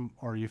crime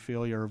or you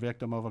feel you're a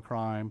victim of a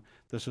crime,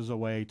 this is a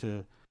way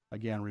to,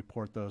 again,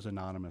 report those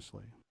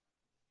anonymously.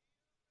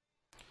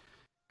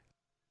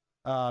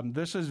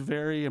 This is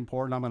very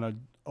important. I'm going to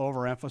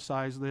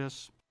overemphasize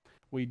this.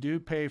 We do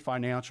pay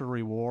financial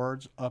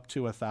rewards up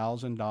to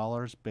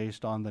 $1,000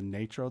 based on the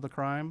nature of the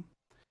crime.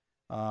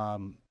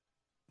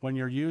 When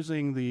you're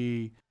using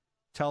the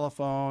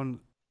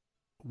telephone,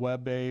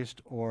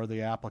 web-based, or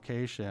the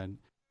application,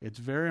 it's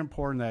very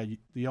important that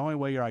the only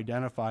way you're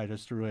identified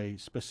is through a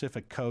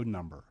specific code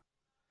number.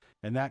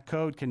 And that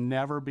code can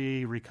never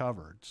be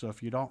recovered. So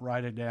if you don't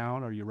write it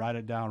down, or you write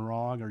it down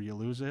wrong, or you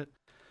lose it,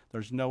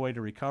 there's no way to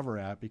recover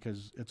that,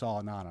 because it's all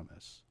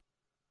anonymous.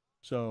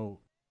 So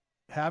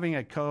having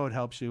a code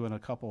helps you in a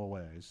couple of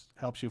ways.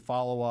 Helps you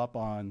follow up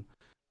on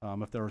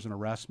if there was an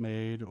arrest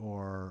made,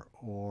 or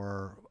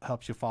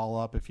helps you follow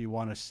up if you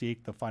want to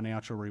seek the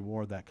financial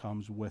reward that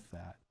comes with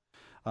that.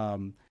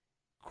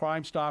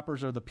 Crime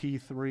Stoppers, or the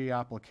P3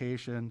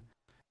 application,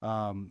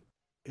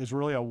 is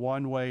really a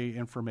one-way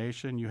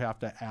information. You have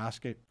to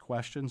ask it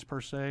questions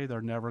per se.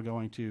 They're never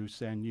going to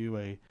send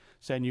you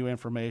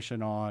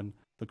information on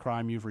the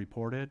crime you've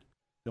reported.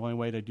 The only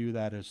way to do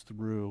that is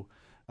through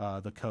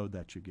the code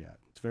that you get.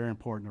 It's very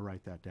important to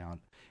write that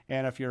down.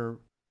 And if you're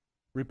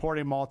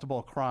reporting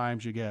multiple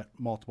crimes, you get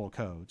multiple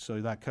codes.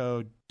 So that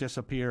code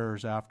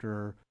disappears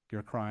after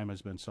your crime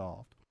has been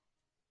solved.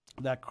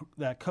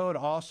 That code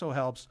also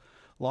helps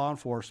law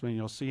enforcement.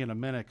 You'll see in a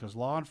minute, because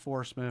law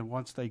enforcement,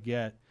 once they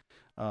get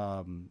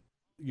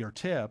your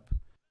tip,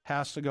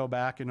 has to go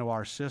back into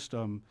our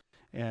system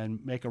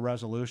and make a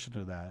resolution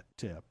to that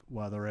tip,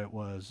 whether it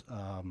was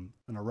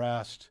an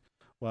arrest,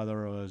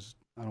 whether it was,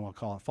 I don't want to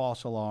call it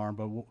false alarm,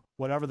 but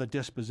whatever the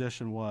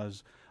disposition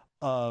was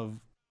of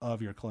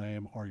your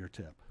claim or your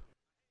tip.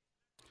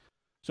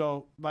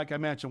 So, like I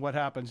mentioned, what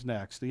happens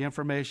next? The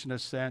information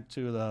is sent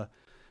to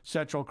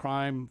central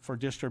crime for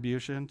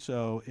distribution.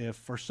 So if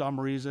for some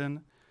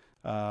reason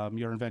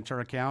you're in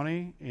Ventura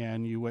County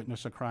and you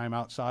witness a crime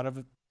outside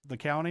of the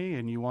county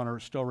and you want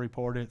to still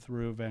report it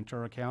through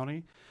Ventura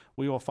County,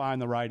 we will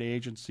find the right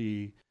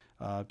agency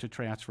to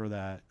transfer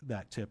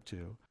that tip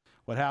to.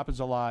 What happens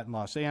a lot in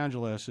Los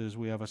Angeles is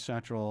we have a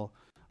central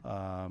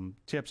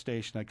tip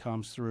station that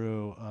comes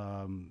through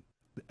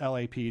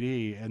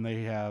LAPD, and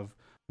they have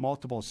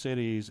multiple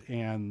cities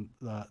and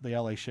the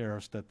LA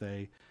sheriffs that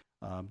they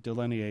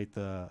delineate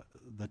the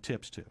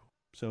tips to.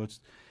 So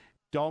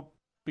don't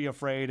be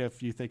afraid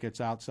if you think it's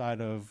outside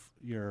of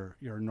your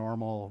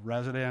normal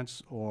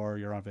residence, or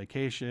you're on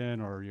vacation,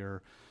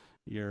 or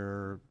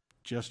you're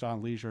just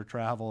on leisure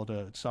travel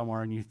to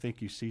somewhere and you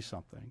think you see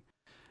something.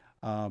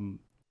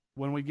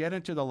 When we get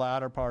into the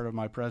latter part of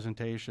my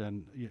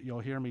presentation,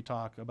 you'll hear me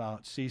talk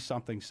about see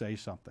something, say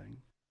something.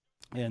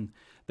 And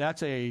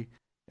that's I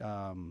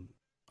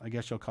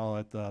guess you'll call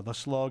it the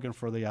slogan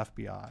for the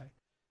FBI.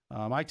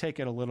 I take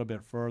it a little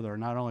bit further,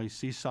 not only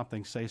see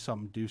something, say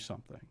something, do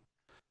something.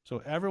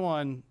 So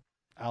everyone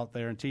out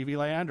there in TV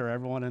land, or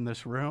everyone in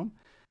this room,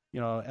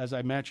 as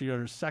I mentioned,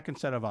 you're a second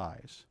set of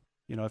eyes.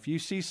 If you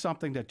see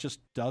something that just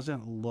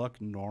doesn't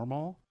look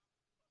normal,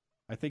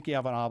 I think you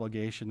have an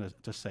obligation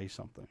to say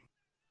something.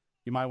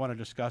 You might want to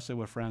discuss it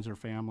with friends or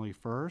family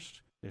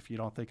first if you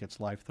don't think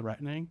it's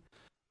life-threatening.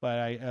 But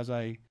as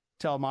I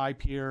tell my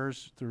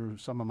peers through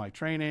some of my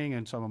training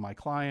and some of my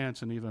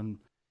clients and even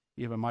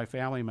my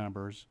family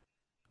members,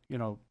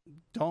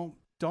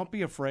 don't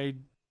be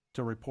afraid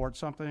to report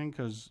something,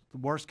 because the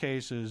worst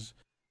case is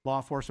law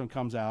enforcement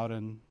comes out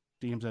and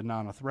deems it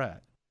not a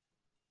threat.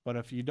 But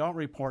if you don't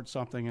report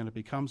something and it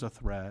becomes a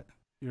threat,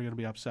 you're going to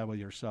be upset with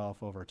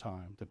yourself over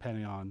time,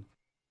 depending on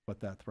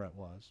what that threat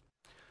was.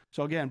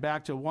 So again,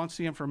 back to once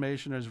the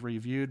information is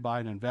reviewed by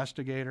an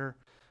investigator,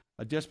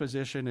 a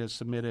disposition is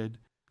submitted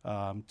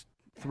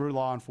through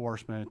law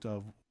enforcement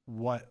of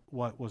what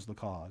was the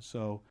cause.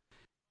 So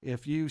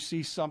if you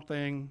see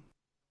something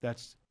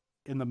that's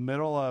in the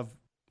middle of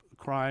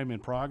crime in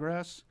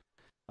progress,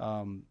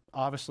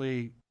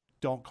 obviously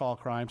don't call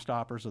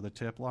Crimestoppers or the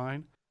tip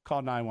line,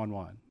 call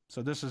 911.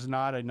 So this is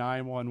not a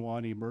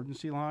 911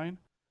 emergency line.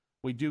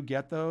 We do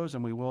get those,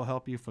 and we will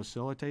help you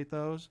facilitate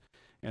those.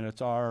 And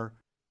it's our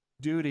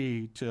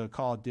duty to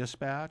call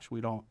dispatch.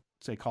 We don't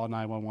say call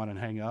 911 and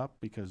hang up,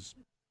 because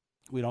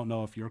we don't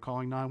know if you're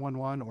calling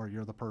 911 or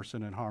you're the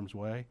person in harm's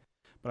way.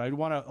 But I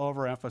want to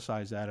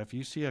overemphasize that. If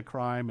you see a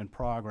crime in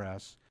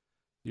progress,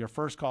 your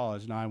first call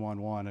is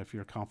 911 if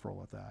you're comfortable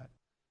with that.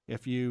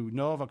 If you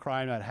know of a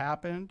crime that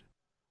happened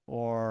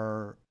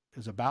or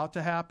is about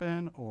to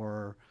happen,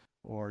 or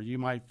you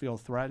might feel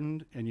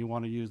threatened and you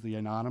want to use the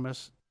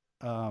anonymous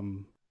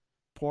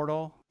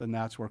portal, then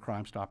that's where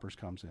Crimestoppers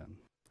comes in.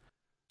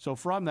 So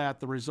from that,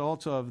 the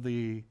results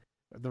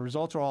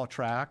are all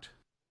tracked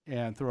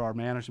and through our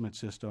management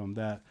system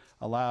that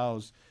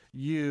allows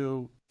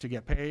you to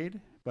get paid,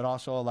 but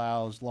also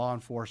allows law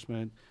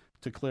enforcement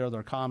to clear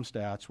their comm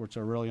stats, which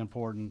are really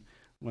important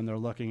when they're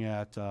looking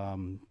at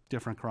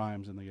different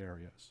crimes in the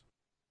areas.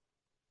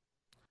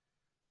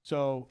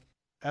 So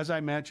as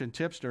I mentioned,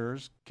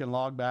 tipsters can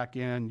log back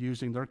in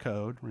using their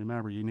code.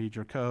 Remember, you need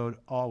your code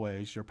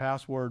always. Your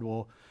password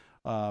will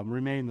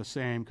remain the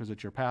same because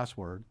it's your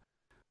password,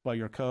 but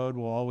your code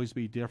will always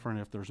be different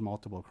if there's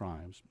multiple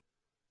crimes.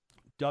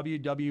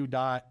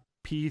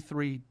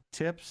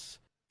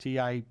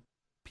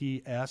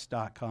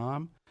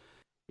 www.p3tips.com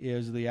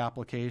is the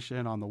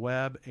application on the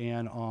web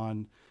and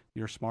on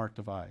your smart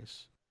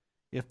device.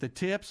 If the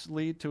tips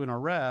lead to an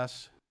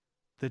arrest,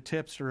 the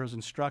tipster is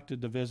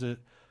instructed to visit,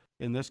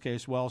 in this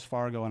case, Wells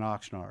Fargo and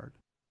Oxnard.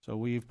 So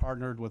we've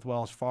partnered with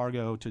Wells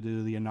Fargo to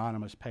do the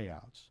anonymous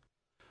payouts.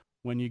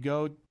 When you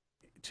go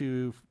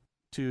to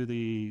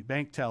the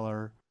bank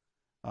teller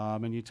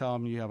and you tell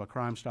them you have a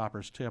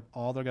Crimestoppers tip,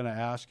 all they're going to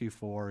ask you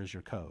for is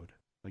your code.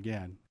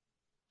 Again,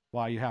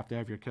 why you have to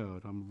have your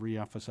code. I'm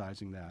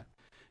re-emphasizing that.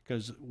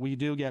 Because we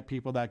do get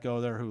people that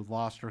go there who've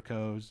lost their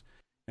codes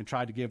and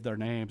tried to give their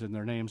names, and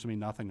their names mean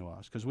nothing to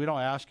us because we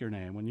don't ask your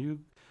name. When you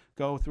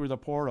go through the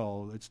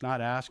portal, it's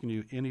not asking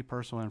you any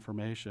personal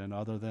information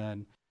other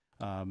than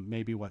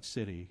maybe what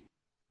city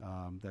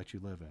that you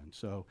live in.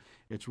 So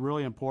it's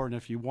really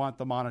important, if you want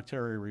the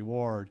monetary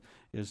reward,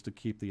 is to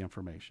keep the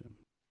information.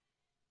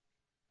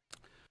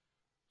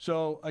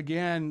 So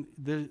again,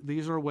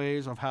 these are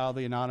ways of how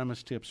the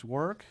anonymous tips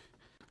work.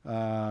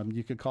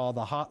 You could call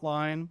the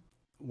hotline,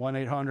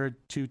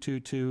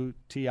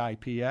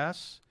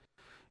 1-800-222-TIPS.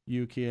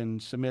 You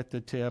can submit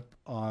the tip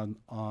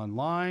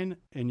online,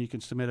 and you can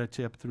submit a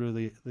tip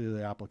through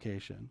the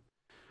application.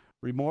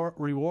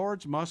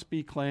 Rewards must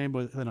be claimed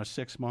within a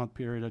 6-month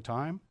period of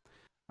time.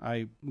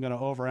 I'm going to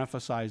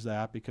overemphasize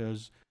that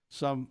because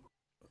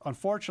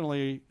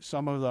unfortunately,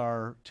 some of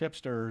our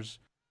tipsters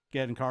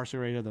get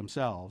incarcerated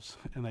themselves,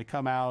 and they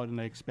come out and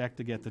they expect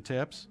to get the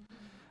tips.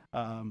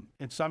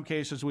 In some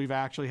cases, we've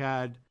actually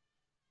had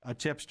a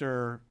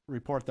tipster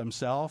report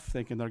themselves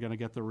thinking they're going to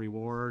get the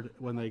reward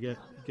when they get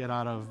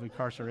out of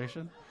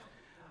incarceration.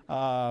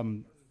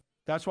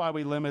 that's why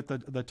we limit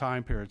the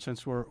time period.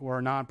 Since we're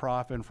a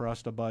nonprofit, and for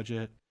us to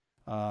budget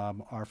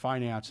our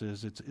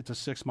finances, it's a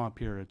 6-month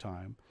period of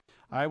time.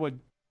 I would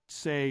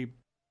say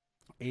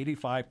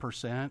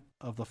 85%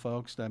 of the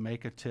folks that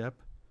make a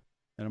tip,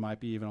 and it might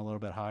be even a little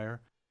bit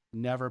higher,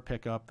 never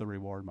pick up the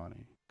reward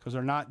money because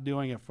they're not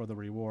doing it for the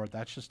reward.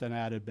 That's just an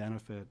added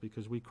benefit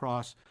because we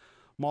cross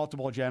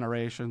multiple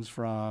generations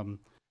from,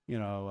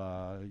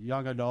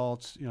 young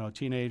adults,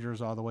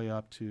 teenagers, all the way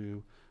up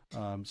to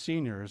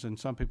seniors, and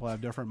some people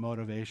have different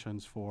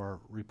motivations for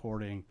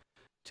reporting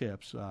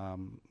tips.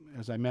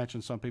 As I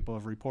mentioned, some people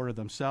have reported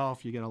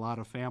themselves. You get a lot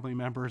of family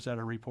members that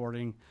are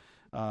reporting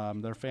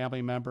their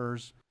family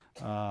members.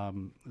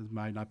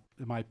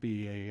 It might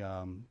be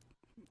a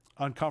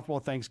uncomfortable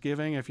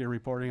Thanksgiving if you're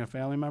reporting a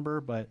family member,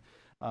 but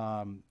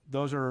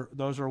those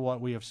are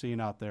what we have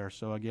seen out there.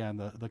 So again,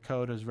 the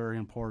code is very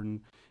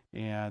important,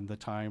 and the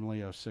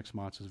timely of 6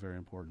 months is very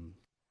important.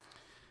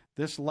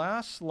 This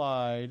last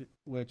slide,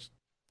 which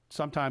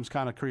sometimes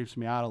kind of creeps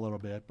me out a little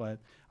bit, but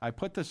I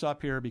put this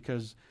up here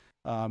because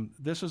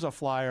this is a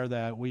flyer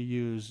that we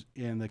use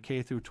in the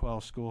K through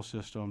 12 school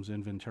systems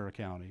in Ventura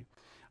County.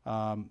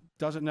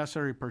 Doesn't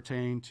necessarily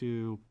pertain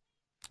to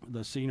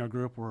the senior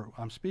group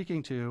I'm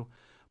speaking to,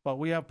 but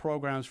we have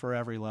programs for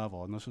every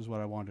level, and this is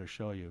what I wanted to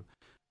show you.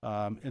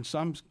 In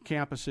some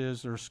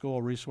campuses, there are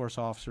school resource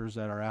officers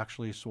that are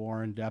actually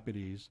sworn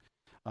deputies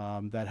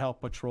that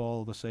help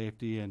patrol the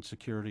safety and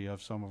security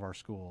of some of our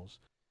schools.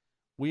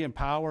 We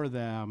empower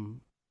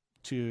them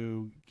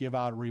to give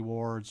out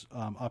rewards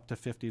up to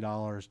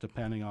 $50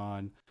 depending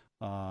on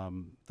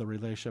the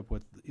relationship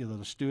with either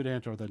the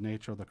student or the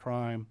nature of the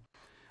crime.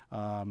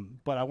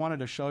 But I wanted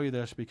to show you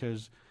this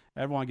because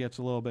everyone gets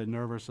a little bit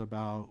nervous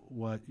about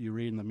what you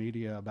read in the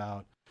media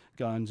about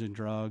guns and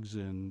drugs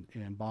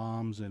and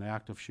bombs and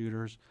active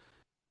shooters.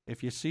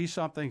 If you see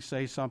something,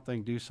 say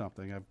something, do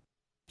something. I've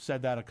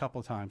said that a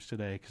couple of times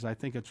today because I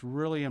think it's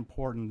really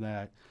important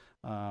that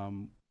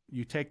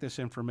you take this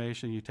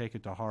information, you take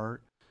it to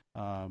heart.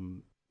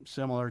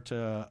 Similar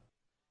to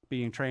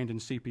being trained in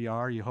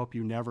CPR, you hope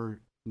you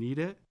never need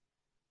it.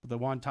 But the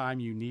one time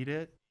you need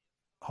it,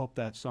 hope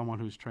that someone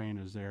who's trained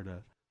is there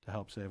to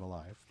help save a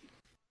life.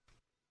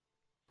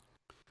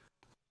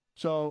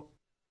 So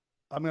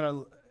I'm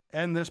going to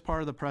end this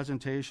part of the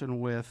presentation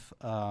with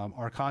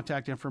our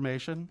contact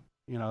information.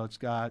 It's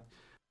got,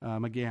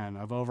 again,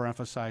 I've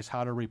overemphasized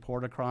how to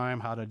report a crime,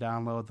 how to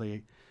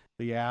download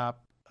the app.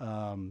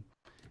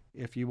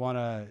 If you want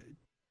to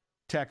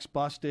text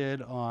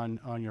busted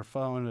on your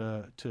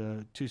phone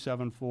to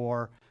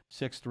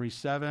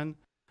 274-637,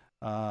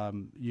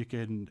 you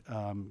can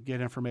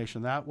get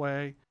information that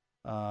way.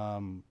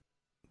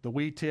 The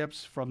We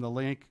Tips from the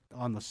link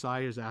on the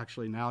site is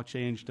actually now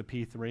changed to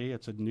P3.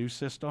 It's a new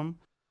system,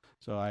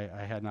 so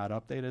I had not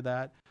updated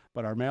that.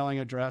 But our mailing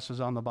address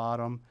is on the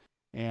bottom,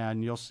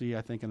 and you'll see,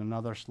 I think, in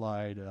another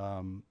slide,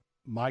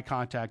 my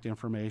contact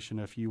information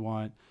if you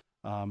want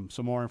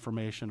some more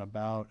information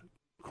about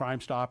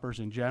Crimestoppers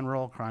in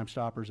general,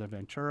 Crimestoppers at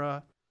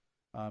Ventura.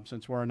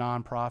 Since we're a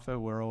nonprofit,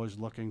 we're always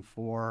looking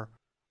for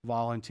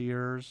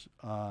volunteers.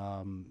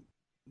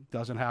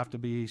 Doesn't have to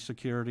be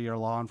security or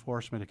law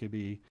enforcement. It could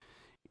be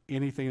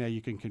anything that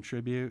you can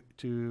contribute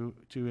to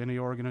any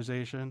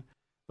organization.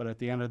 But at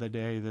the end of the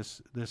day,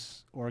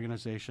 this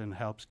organization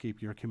helps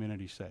keep your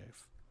community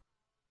safe.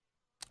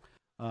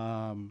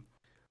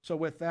 So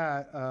with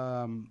that,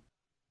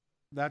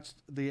 that's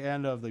the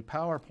end of the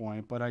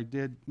PowerPoint, but I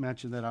did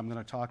mention that I'm going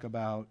to talk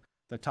about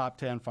the top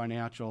 10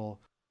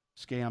 financial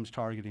scams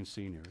targeting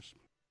seniors.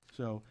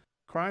 So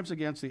crimes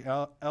against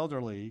the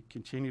elderly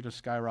continue to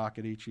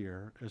skyrocket each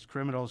year as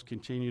criminals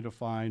continue to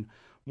find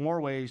more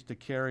ways to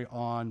carry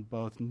on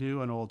both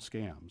new and old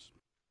scams.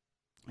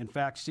 In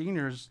fact,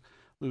 seniors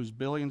lose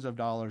billions of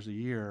dollars a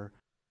year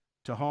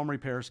to home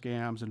repair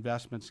scams,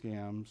 investment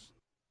scams,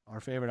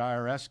 our favorite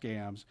IRS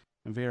scams,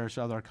 and various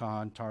other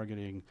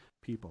targeting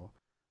people.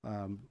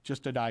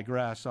 Just to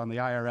digress, on the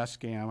IRS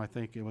scam, I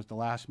think it was the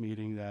last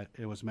meeting that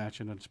it was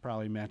mentioned, and it's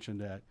probably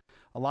mentioned at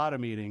a lot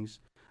of meetings.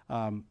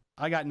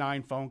 I got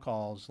 9 phone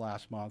calls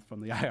last month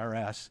from the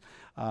IRS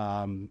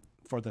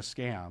for the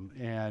scam.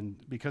 And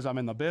because I'm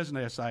in the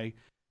business, I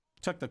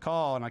took the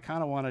call, and I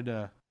kind of wanted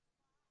to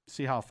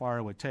see how far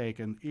it would take.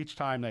 And each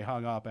time they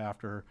hung up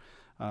after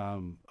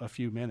a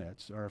few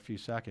minutes or a few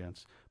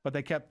seconds. But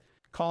they kept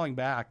calling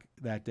back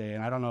that day,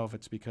 and I don't know if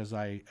it's because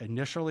I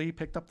initially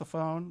picked up the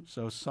phone,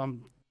 so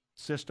some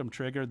system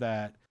triggered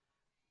that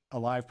a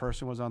live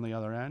person was on the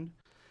other end.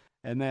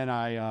 And then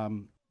I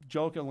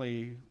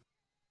jokingly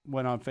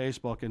went on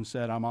Facebook and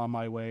said I'm on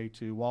my way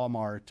to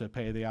Walmart to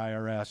pay the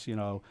IRS,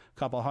 a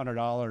couple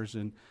 $100.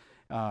 And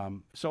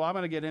so I'm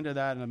going to get into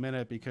that in a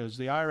minute because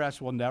the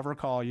IRS will never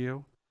call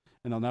you,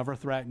 and they'll never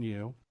threaten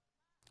you,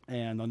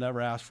 and they'll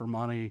never ask for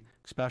money,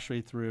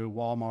 especially through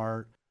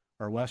Walmart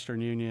or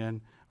Western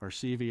Union or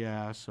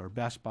CVS or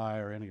Best Buy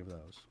or any of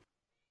those.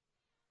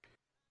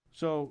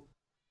 So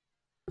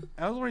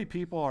elderly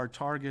people are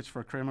targets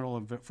for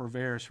criminal for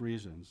various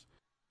reasons.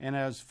 And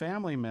as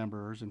family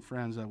members and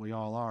friends that we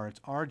all are,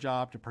 it's our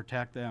job to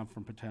protect them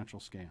from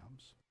potential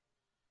scams.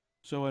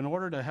 So in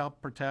order to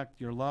help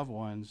protect your loved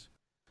ones,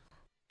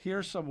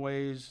 here's some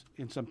ways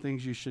and some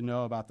things you should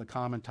know about the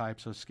common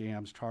types of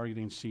scams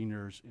targeting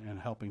seniors and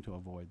helping to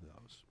avoid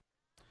those.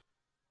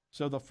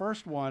 So the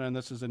first one, and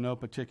this is in no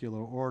particular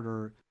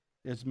order,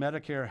 is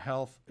Medicare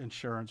health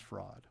insurance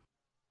fraud.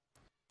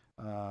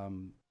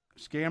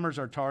 Scammers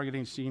are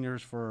targeting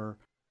seniors for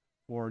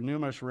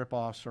numerous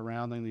ripoffs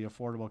surrounding the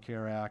Affordable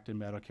Care Act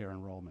and Medicare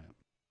enrollment.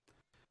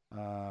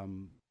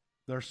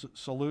 There's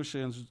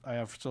solutions. I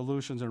have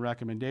solutions and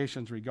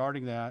recommendations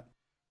regarding that.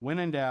 When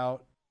in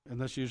doubt, and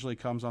this usually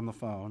comes on the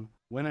phone,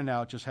 when in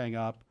doubt, just hang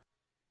up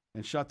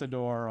and shut the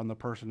door on the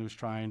person who's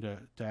trying to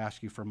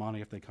ask you for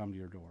money if they come to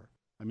your door.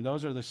 I mean,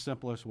 those are the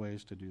simplest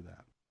ways to do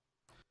that.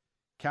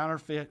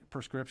 Counterfeit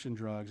prescription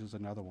drugs is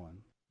another one.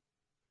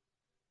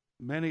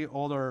 Many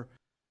older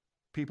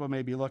people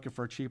may be looking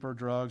for cheaper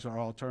drugs or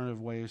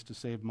alternative ways to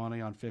save money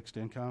on fixed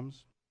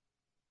incomes.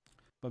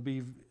 But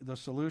the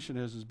solution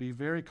is be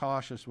very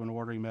cautious when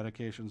ordering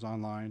medications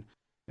online,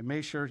 and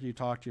make sure you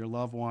talk to your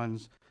loved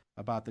ones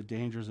about the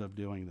dangers of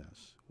doing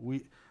this.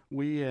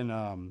 We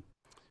in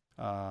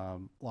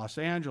Los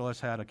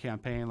Angeles had a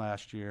campaign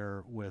last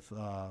year with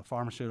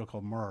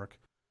pharmaceutical Merck,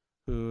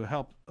 who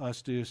helped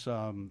us do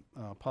some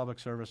public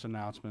service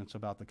announcements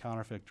about the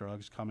counterfeit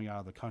drugs coming out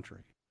of the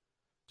country.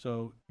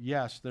 So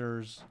yes,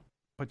 there's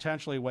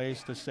potentially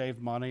ways to save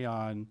money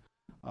on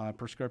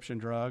prescription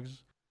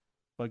drugs,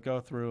 but go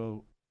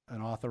through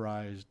an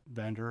authorized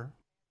vendor.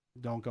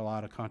 Don't go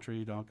out of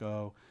country. Don't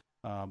go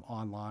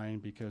online,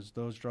 because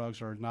those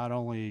drugs are not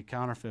only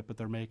counterfeit, but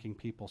they're making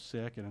people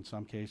sick, and in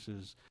some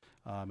cases,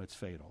 it's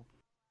fatal.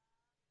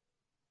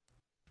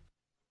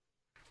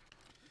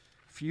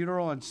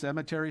 Funeral and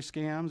cemetery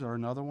scams are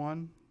another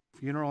one.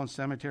 Funeral and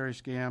cemetery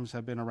scams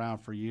have been around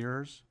for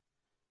years.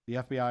 The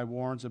FBI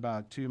warns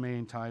about two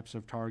main types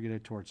of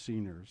targeted towards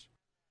seniors.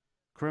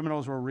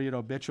 Criminals will read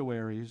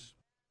obituaries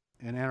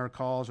and enter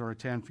calls or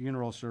attend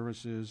funeral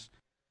services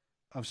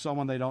of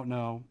someone they don't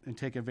know and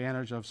take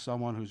advantage of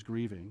someone who's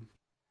grieving.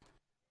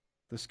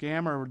 The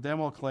scammer then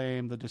will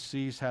claim the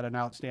deceased had an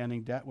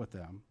outstanding debt with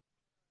them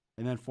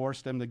and then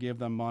force them to give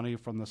them money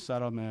from the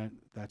settlement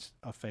that's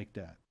a fake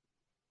debt.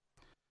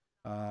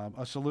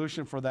 A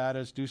solution for that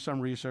is do some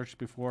research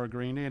before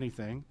agreeing to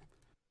anything.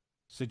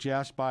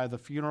 Suggest by the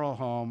funeral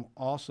home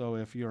also,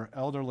 if you're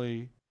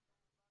elderly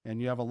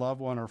and you have a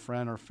loved one or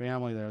friend or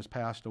family that has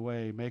passed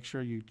away, make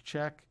sure you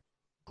check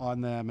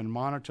on them and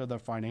monitor their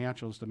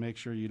financials to make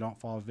sure you don't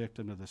fall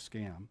victim to the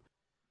scam.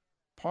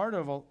 Part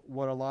of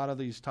what a lot of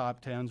these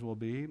top tens will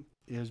be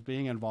is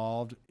being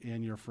involved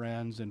in your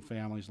friends and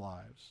family's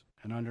lives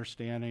and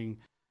understanding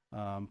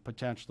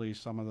potentially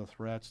some of the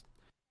threats,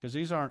 because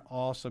these aren't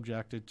all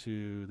subjected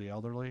to the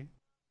elderly.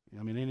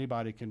 I mean,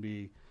 anybody can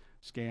be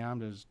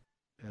scammed.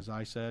 As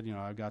I said, you know,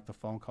 I've got the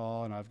phone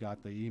call and I've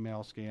got the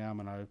email scam,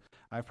 and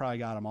I've probably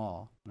got them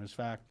all. And in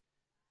fact,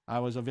 I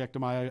was a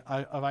victim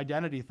of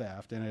identity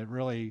theft, and it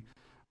really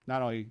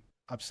not only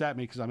upset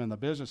me because I'm in the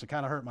business, it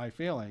kind of hurt my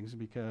feelings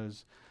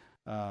because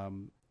a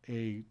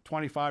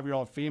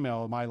 25-year-old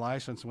female, my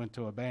license went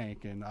to a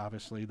bank, and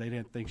obviously they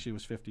didn't think she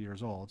was 50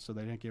 years old, so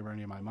they didn't give her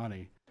any of my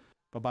money.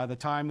 But by the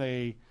time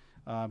they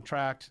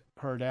tracked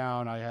her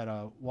down, I had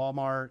a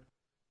Walmart,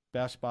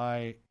 Best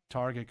Buy,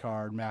 Target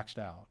card maxed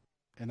out,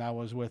 and that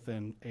was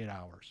within 8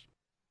 hours.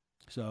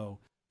 So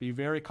be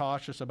very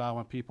cautious about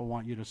when people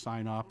want you to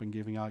sign up and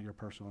giving out your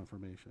personal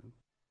information.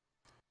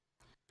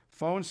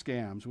 Phone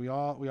scams. We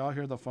all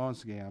hear the phone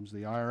scams.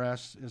 The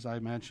IRS, as I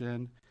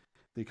mentioned,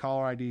 the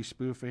caller ID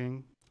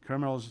spoofing.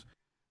 Criminals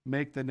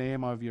make the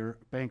name of your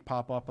bank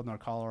pop up on their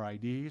caller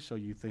ID, so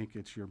you think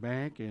it's your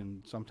bank,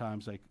 and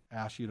sometimes they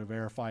ask you to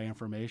verify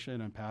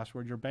information and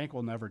password. Your bank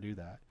will never do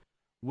that.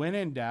 When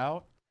in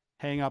doubt,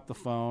 hang up the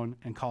phone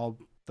and call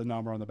the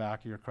number on the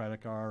back of your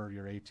credit card or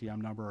your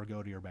ATM number, or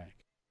go to your bank.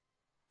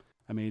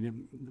 I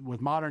mean, with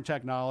modern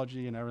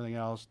technology and everything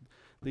else,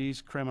 these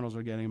criminals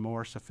are getting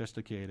more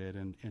sophisticated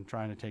and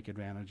trying to take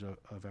advantage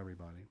of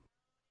everybody.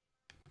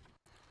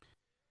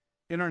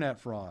 Internet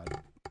fraud.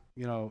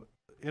 You know,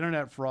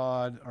 internet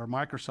fraud, or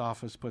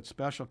Microsoft has put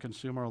special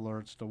consumer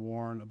alerts to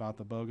warn about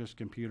the bogus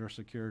computer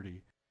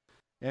security.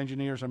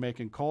 Engineers are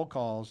making cold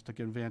calls to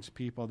convince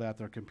people that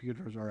their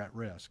computers are at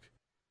risk.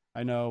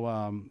 I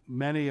know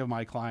many of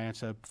my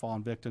clients have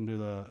fallen victim to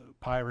the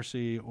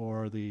piracy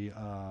or the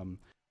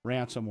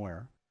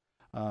ransomware.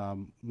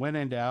 When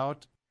in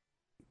doubt,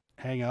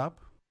 hang up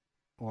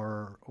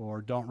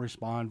or don't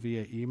respond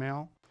via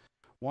email.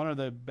 One of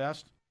the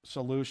best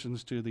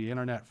solutions to the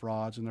internet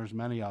frauds, and there's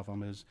many of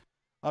them, is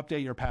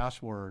update your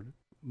password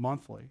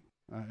monthly.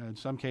 In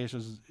some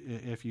cases,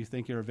 if you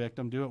think you're a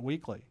victim, do it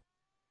weekly.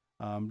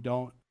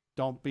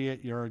 Don't be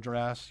at your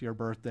address, your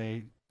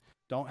birthday.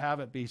 Don't have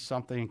it be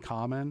something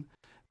common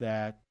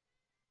that,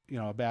 you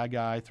know, a bad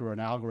guy through an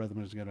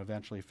algorithm is going to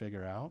eventually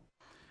figure out.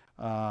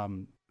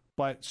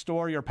 But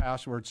store your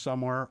password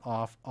somewhere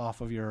off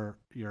of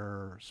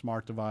your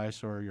smart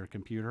device or your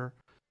computer,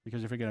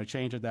 because if you're going to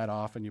change it that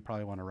often, you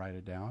probably want to write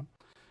it down.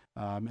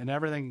 And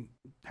everything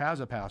has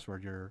a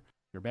password. Your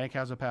bank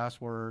has a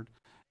password.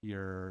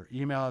 Your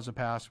email has a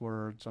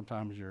password.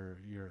 Sometimes your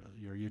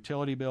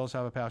utility bills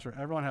have a password.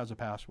 Everyone has a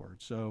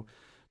password. So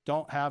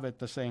don't have it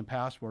the same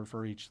password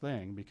for each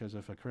thing, because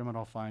if a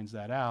criminal finds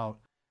that out,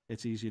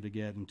 it's easy to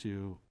get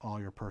into all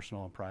your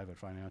personal and private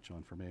financial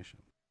information.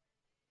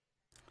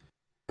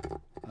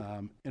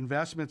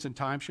 Investments in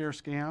timeshare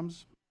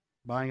scams.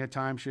 Buying a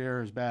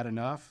timeshare is bad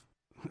enough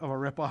of a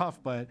ripoff,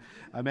 but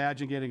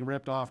imagine getting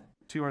ripped off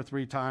 2 or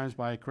 3 times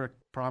by a crick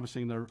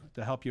promising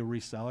to help you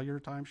resell your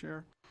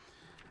timeshare.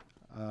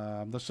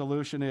 The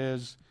solution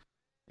is,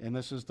 and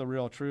this is the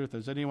real truth,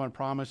 is anyone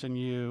promising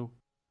you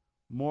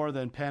more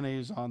than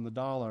pennies on the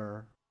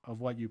dollar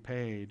of what you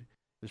paid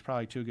is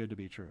probably too good to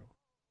be true.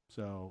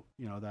 So,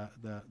 that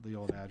the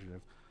old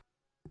adjective.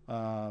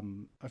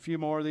 A few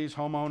more of these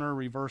homeowner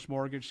reverse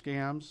mortgage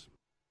scams.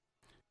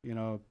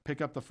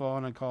 Pick up the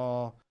phone and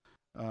call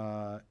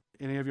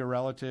any of your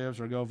relatives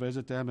or go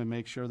visit them and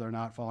make sure they're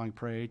not falling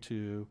prey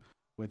to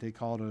what they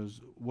call as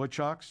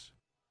woodchucks.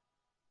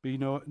 Be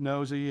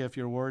nosy if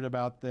you're worried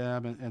about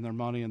them and their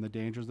money and the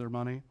dangers of their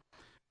money.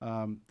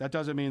 That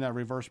doesn't mean that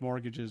reverse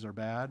mortgages are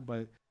bad,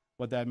 but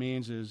what that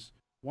means is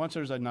once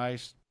there's a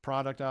nice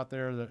product out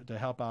there to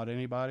help out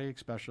anybody,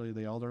 especially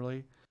the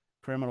elderly,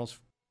 criminals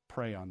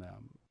prey on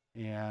them.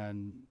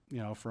 And,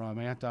 from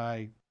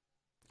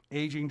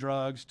anti-aging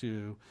drugs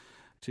to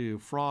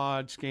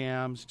fraud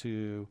scams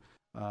to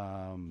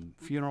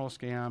funeral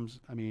scams,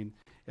 I mean,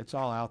 it's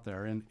all out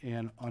there.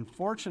 And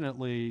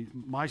unfortunately,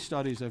 my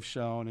studies have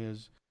shown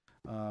is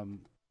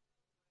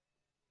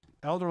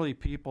elderly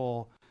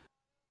people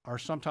are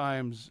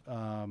sometimes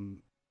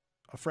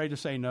afraid to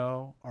say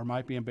no, or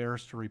might be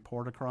embarrassed to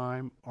report a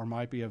crime, or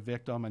might be a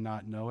victim and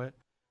not know it.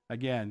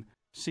 Again,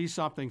 see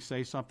something,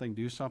 say something,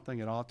 do something.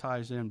 It all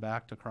ties in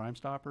back to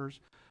Crimestoppers.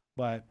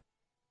 But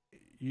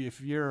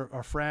if you're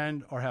a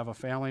friend or have a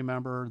family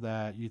member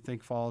that you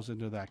think falls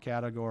into that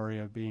category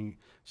of being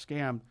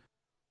scammed,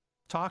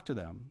 talk to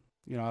them.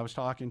 I was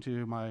talking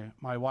to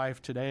my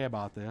wife today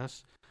about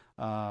this.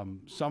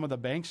 Some of the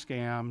bank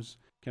scams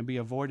can be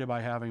avoided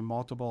by having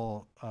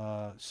multiple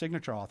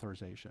signature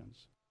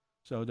authorizations.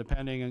 So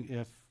depending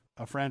if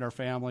a friend or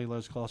family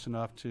lives close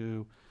enough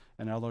to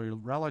an elderly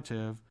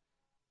relative,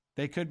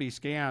 they could be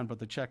scammed, but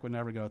the check would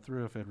never go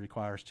through if it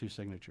requires 2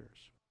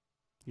 signatures.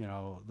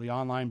 The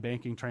online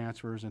banking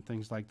transfers and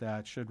things like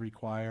that should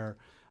require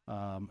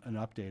an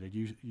updated.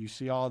 You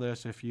see all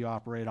this if you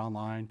operate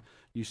online.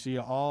 You see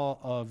all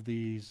of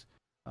these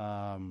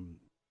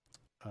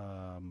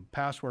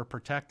password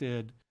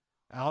protected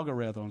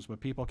algorithms, but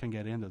people can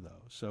get into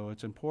those. So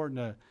it's important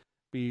to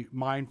be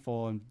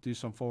mindful and do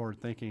some forward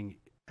thinking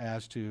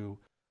as to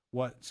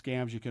what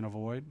scams you can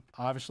avoid.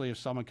 Obviously, if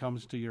someone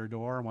comes to your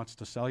door and wants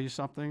to sell you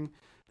something,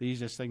 the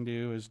easiest thing to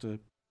do is to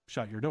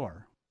shut your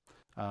door.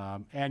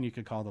 And you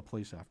could call the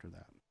police after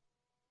that.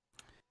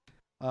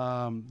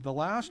 The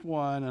last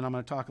one, and I'm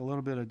going to talk a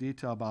little bit of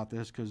detail about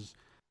this because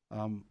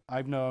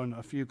I've known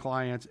a few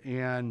clients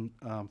and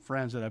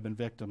friends that have been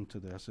victim to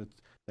this.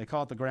 They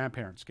call it the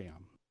grandparent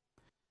scam.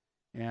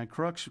 And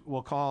crooks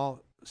will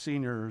call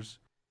seniors,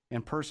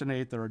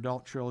 impersonate their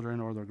adult children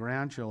or their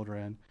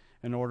grandchildren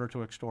in order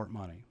to extort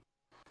money.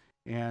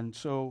 And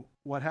so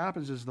what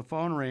happens is the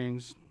phone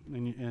rings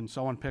and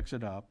someone picks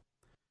it up,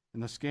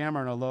 and the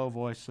scammer in a low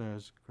voice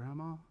says,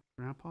 "Grandma,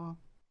 Grandpa?"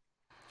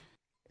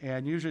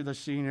 And usually the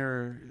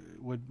senior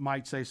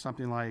might say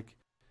something like,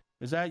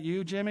 "Is that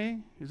you,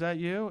 Jimmy? Is that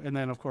you?" And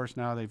then, of course,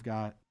 now they've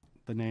got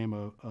the name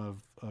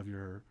of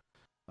your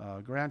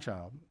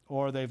grandchild.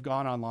 Or they've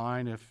gone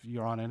online, if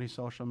you're on any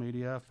social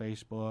media,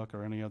 Facebook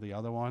or any of the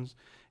other ones.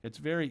 It's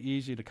very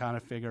easy to kind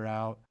of figure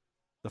out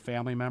the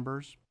family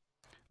members.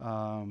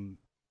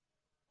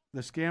 The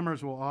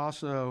scammers will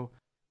also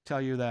tell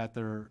you that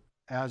they're,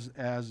 as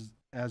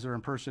they're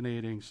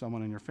impersonating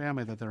someone in your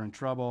family, that they're in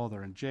trouble,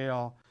 they're in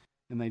jail,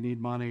 and they need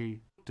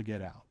money to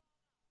get out.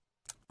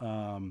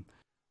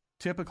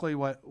 Typically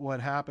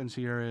what happens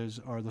here is,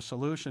 or the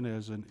solution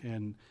is,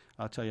 and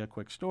I'll tell you a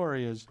quick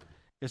story, is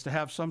to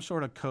have some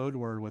sort of code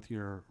word with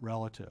your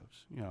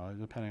relatives.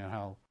 Depending on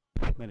how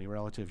many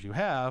relatives you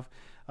have,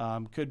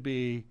 could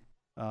be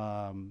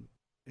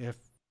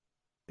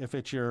if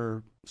it's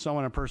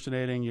someone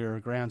impersonating your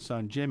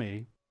grandson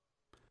Jimmy,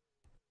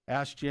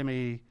 ask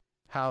Jimmy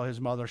how his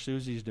mother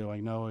Susie's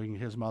doing, knowing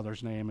his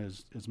mother's name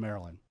is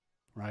Marilyn,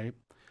 right?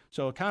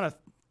 So kind of,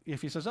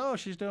 if he says, "Oh,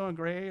 she's doing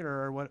great,"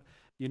 or what,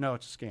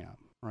 it's a scam,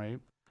 right?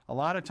 A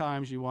lot of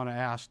times you want to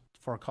ask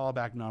for a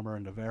callback number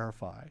and to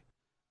verify.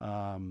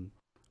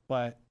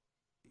 But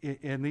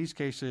in these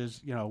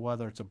cases,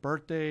 whether it's a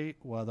birthday,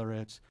 whether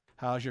it's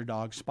how's your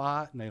dog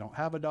Spot and they don't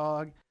have a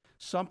dog,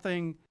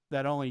 something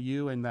that only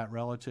you and that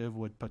relative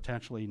would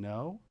potentially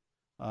know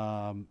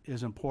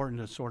is important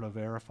to sort of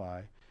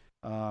verify.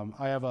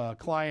 I have a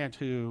client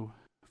who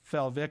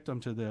fell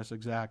victim to this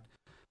exact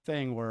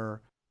thing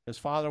where his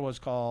father was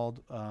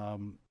called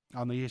on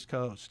the East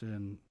Coast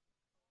and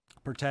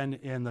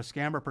the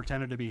scammer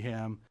pretended to be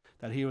him,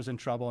 that he was in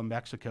trouble in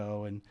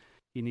Mexico and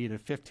he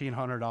needed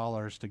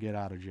 $1,500 to get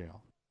out of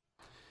jail.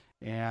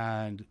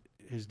 And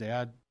his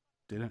dad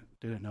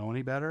didn't know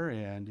any better,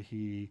 and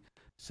he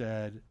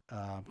said,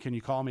 "Can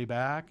you call me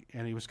back?"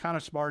 And he was kind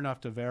of smart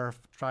enough to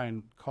try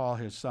and call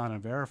his son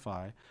and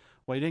verify.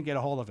 Well, he didn't get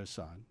a hold of his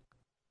son,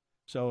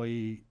 so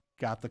he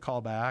got the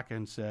call back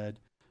and said,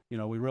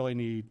 "We really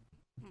need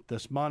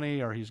this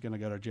money, or he's going to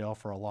go to jail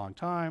for a long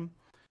time."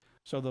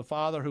 So the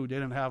father, who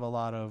didn't have a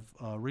lot of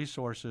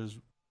resources,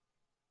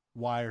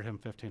 wired him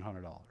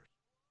 $1,500.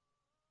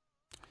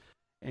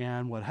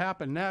 And what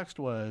happened next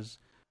was,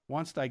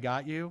 once they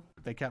got you,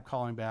 they kept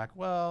calling back.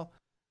 Well,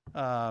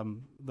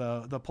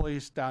 the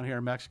police down here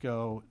in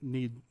Mexico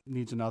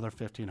needs another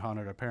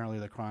 $1,500. Apparently,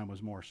 the crime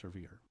was more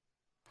severe.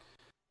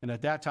 And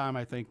at that time,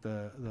 I think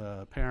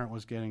the parent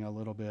was getting a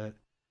little bit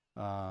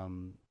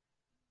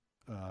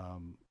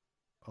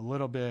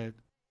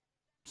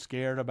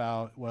scared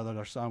about whether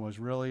their son was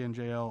really in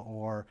jail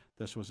or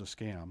this was a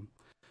scam.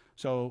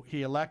 So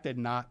he elected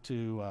not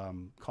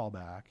to call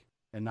back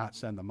and not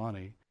send the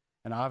money.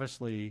 And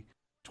obviously,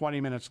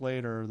 20 minutes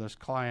later, this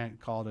client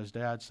called his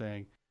dad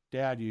saying,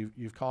 "Dad,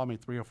 you've called me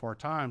 3 or 4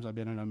 times. I've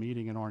been in a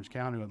meeting in Orange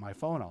County with my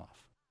phone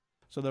off."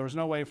 So there was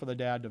no way for the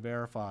dad to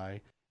verify.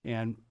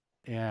 And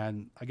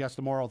I guess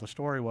the moral of the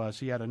story was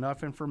he had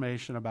enough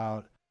information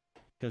about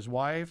his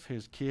wife,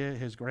 his kid,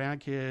 his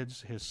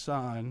grandkids, his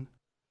son,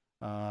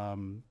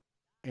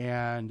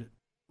 and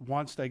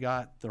once they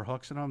got their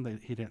hooks in him,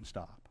 he didn't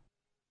stop.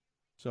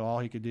 So all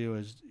he could do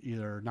is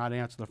either not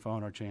answer the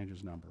phone or change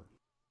his number.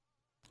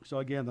 So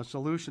again, the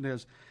solution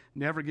is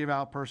never give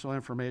out personal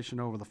information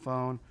over the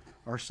phone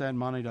or send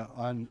money to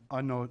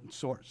unknown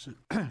sources.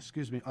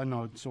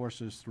 Unknown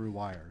sources through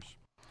wires.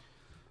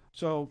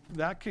 So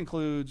that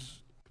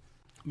concludes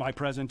my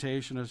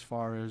presentation as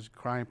far as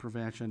crime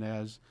prevention.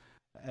 As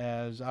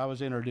I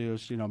was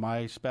introduced,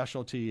 my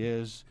specialty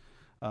is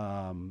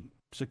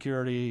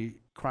security,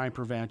 crime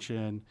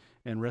prevention,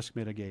 and risk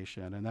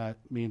mitigation, and that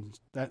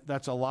means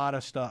that's a lot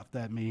of stuff.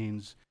 That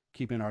means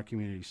keeping our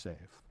community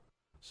safe.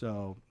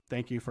 So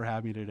thank you for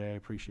having me today. I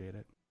appreciate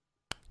it.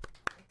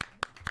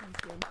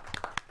 Thank you.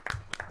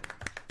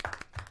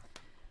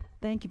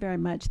 Thank you very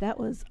much. That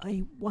was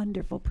a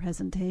wonderful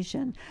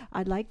presentation.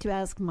 I'd like to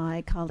ask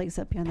my colleagues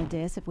up here on the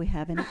dais if we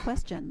have any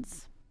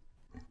questions.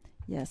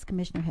 Yes,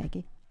 Commissioner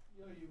Hagee.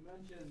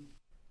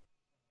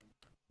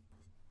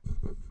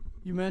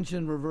 You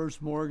mentioned reverse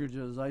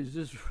mortgages. I was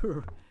just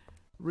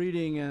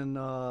reading, and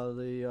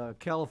the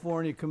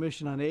California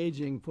Commission on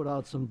Aging put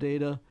out some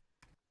data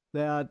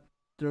that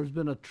there's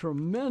been a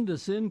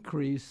tremendous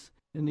increase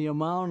in the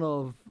amount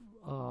of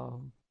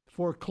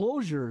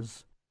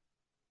foreclosures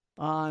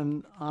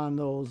on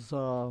those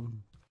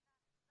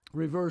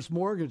reverse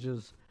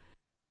mortgages.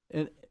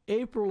 In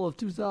April of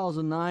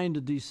 2009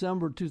 to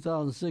December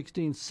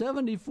 2016,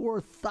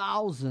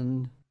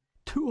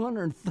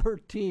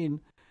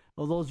 74,213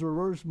 of those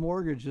reverse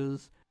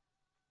mortgages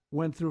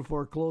went through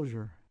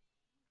foreclosure.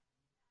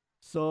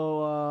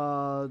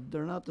 So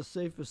they're not the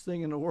safest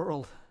thing in the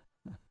world.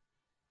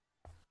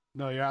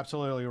 No, you're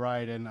absolutely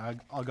right. And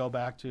I'll go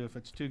back to, if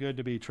it's too good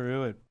to be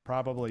true, it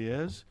probably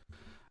is.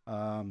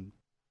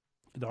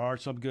 There are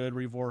some good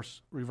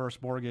reverse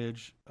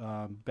mortgage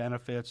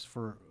benefits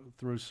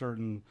through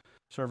certain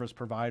service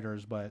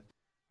providers, but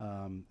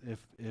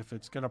if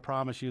it's going to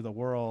promise you the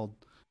world,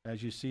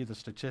 as you see the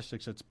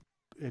statistics, it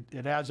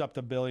adds up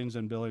to billions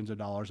and billions of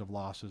dollars of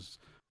losses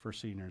for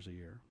seniors a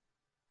year.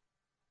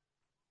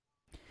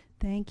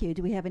 Thank you.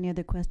 Do we have any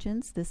other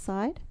questions this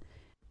side?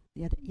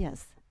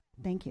 Yes.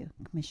 Thank you,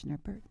 Commissioner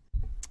Burt.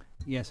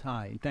 Yes,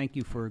 hi. Thank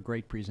you for a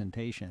great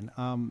presentation.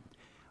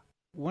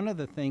 One of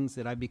the things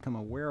that I've become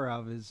aware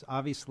of is,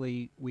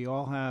 obviously we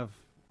all have,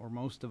 or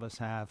most of us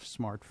have,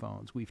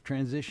 smartphones. We've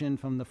transitioned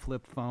from the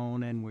flip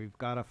phone, and we've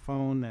got a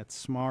phone that's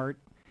smart,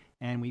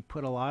 and we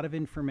put a lot of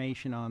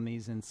information on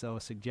these, and so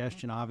a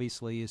suggestion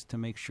obviously is to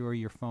make sure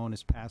your phone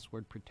is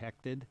password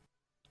protected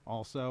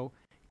also,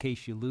 in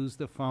case you lose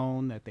the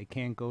phone, that they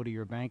can't go to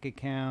your bank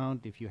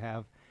account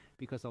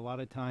because a lot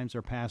of times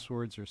our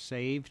passwords are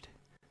saved.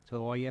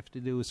 So all you have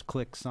to do is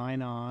click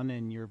sign on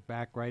and you're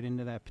back right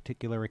into that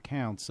particular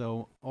account.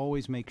 So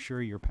always make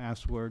sure your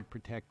password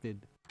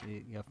protected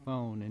your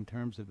phone in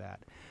terms of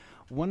that.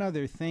 One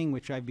other thing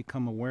which I've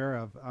become aware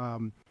of,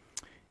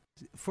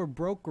 for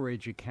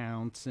brokerage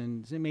accounts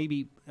and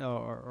maybe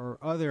or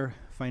other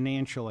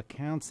financial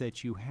accounts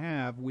that you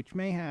have, which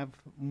may have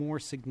more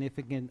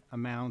significant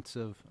amounts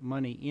of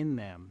money in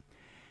them,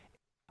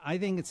 I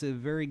think it's a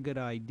very good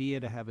idea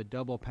to have a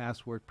double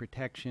password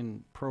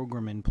protection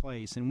program in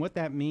place. And what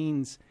that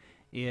means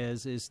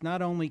is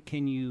not only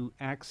can you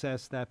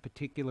access that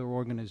particular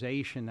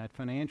organization, that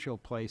financial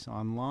place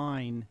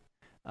online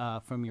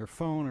from your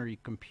phone or your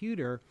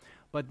computer,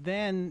 but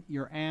then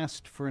you're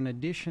asked for an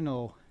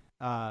additional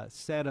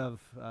set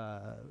of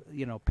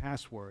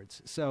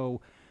passwords. So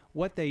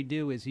what they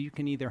do is you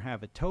can either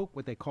have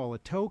what they call a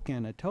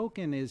token. A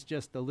token is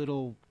just a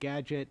little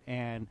gadget,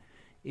 and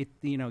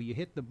you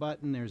hit the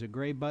button, there's a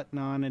gray button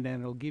on it,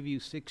 and it'll give you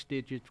 6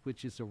 digits,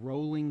 which is a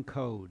rolling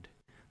code.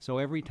 So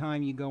every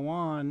time you go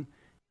on,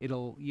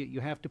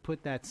 you have to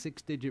put that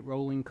 6-digit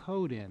rolling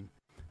code in.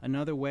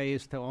 Another way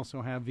is to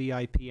also have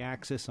VIP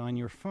access on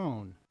your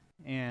phone.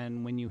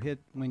 And when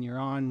you're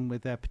on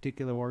with that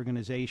particular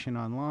organization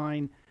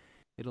online,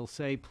 it'll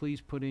say,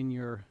 please put in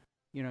your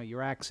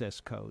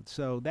access code.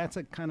 So that's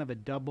a kind of a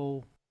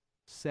double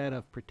set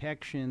of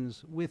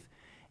protections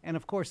and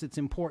of course it's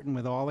important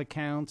with all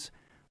accounts,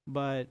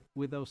 but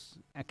with those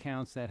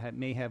accounts that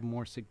may have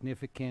more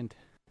significant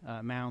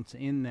amounts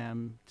in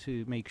them,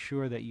 to make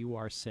sure that you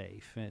are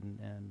safe.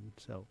 And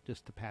so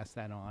just to pass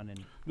that on.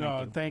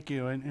 And thank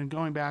you. And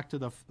going back to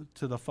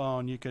the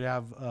phone, you could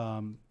have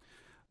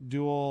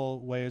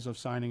dual ways of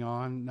signing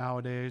on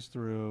nowadays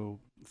through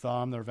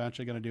thumb. They're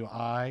eventually going to do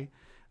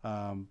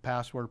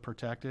password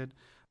protected.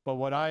 But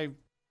what I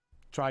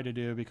try to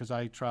do, because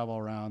I travel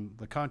around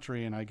the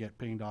country and I get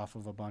pinged off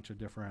of a bunch of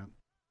different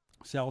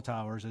cell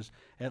towers, is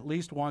at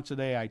least once a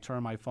day I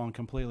turn my phone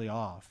completely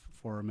off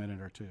for a minute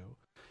or two.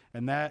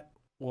 And that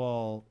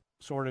will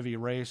sort of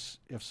erase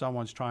if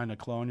someone's trying to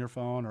clone your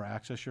phone or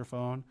access your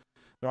phone.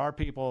 There are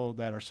people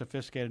that are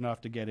sophisticated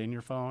enough to get in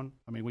your phone.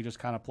 I mean, we just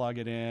kind of plug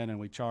it in and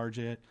we charge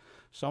it.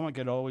 Someone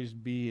could always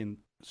be in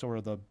sort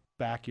of the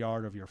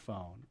backyard of your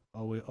phone,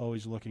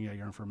 always looking at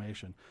your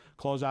information.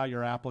 Close out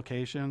your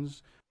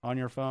applications on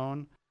your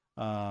phone,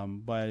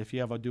 but if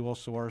you have a dual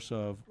source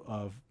of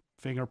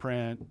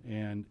fingerprint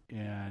and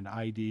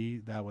ID,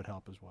 that would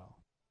help as well.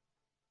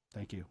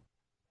 Thank you.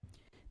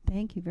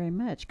 Thank you very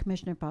much.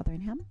 Commissioner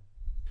Fotheringham?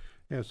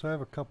 Yes, I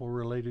have a couple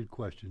related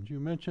questions. You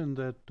mentioned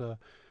that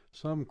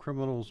some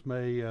criminals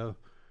may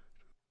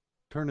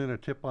turn in a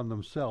tip on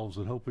themselves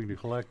in hoping to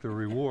collect a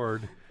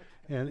reward.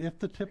 And if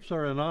the tips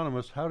are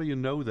anonymous, how do you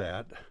know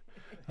that?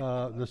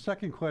 The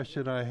second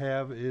question I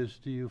have is,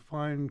 do you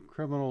find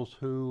criminals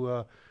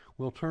who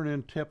will turn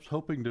in tips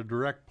hoping to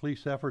direct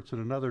police efforts in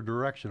another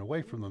direction,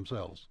 away from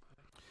themselves?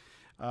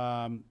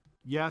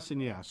 Yes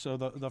and yes. So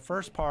the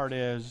first part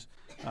is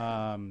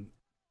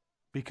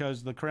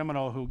because the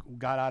criminal who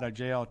got out of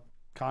jail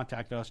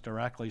contacted us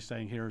directly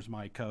saying, here's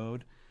my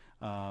code.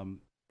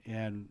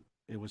 And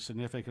it was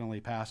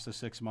significantly past the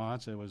 6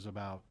 months. It was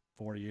about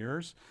 4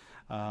 years.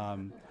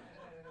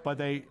 But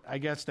I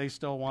guess they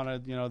still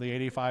wanted, the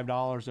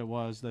 $85 it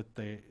was that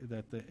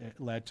it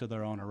led to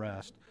their own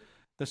arrest.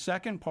 The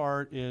second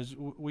part is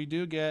we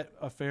do get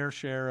a fair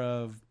share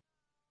of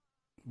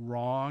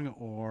wrong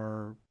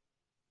or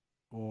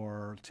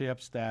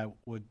tips that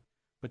would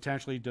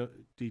potentially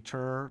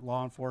deter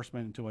law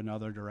enforcement into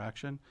another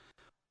direction.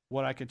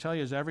 What I can tell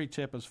you is every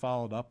tip is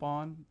followed up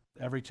on.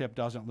 Every tip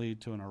doesn't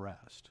lead to an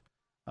arrest.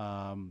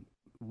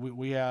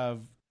 We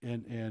have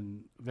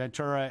in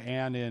Ventura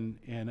and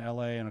in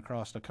LA and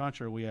across the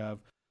country, we have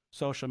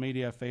social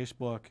media,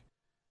 Facebook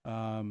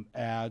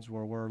ads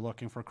where we're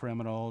looking for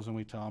criminals and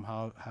we tell them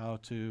how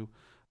to,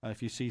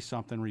 if you see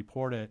something,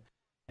 report it.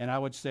 And I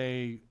would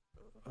say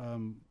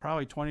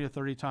probably 20 to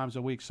 30 times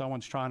a week,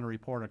 someone's trying to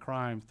report a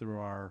crime through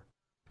our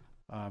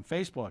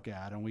Facebook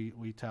ad, and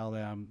we tell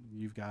them,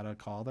 you've got to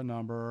call the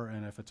number,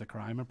 and if it's a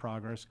crime in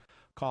progress,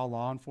 call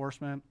law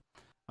enforcement.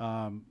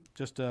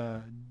 Just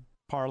to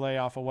parlay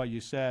off of what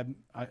you said,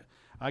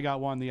 I got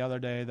one the other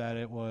day that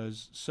it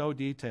was so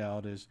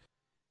detailed. Is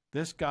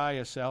this guy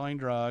is selling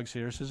drugs,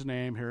 here's his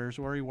name, here's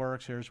where he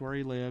works, here's where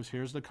he lives,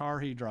 here's the car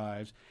he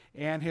drives,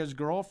 and his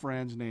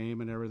girlfriend's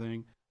name and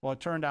everything. Well, it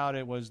turned out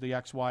it was the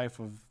ex-wife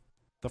of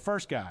the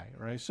first guy,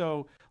 right?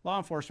 So law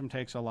enforcement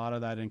takes a lot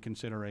of that in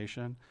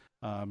consideration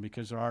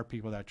because there are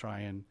people that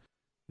try and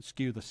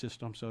skew the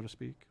system, so to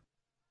speak.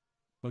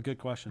 But good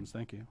questions.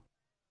 Thank you.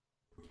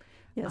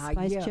 Yes,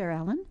 Vice Chair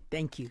Allen.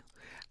 Thank you.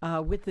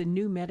 With the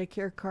new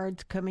Medicare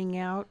cards coming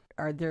out,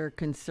 are there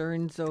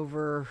concerns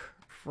over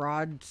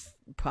frauds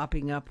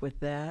popping up with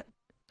that?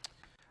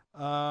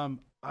 I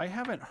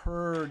haven't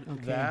heard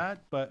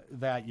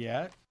that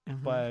yet.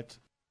 Mm-hmm. But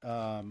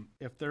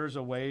if there's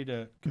a way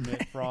to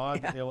commit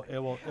fraud, it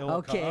will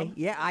okay. come.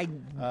 Yeah,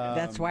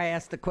 that's why I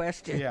asked the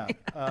question. Yeah.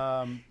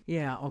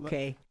 Yeah.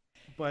 Okay.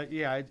 But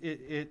yeah,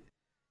 it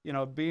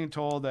being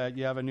told that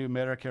you have a new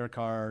Medicare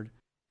card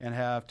and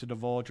have to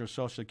divulge your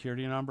Social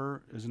Security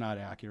number is not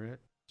accurate.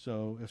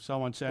 So if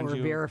someone sends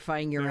you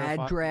verifying your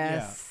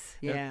address,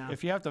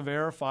 If you have to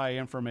verify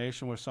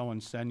information with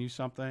someone send you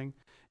something,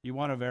 you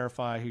want to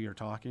verify who you're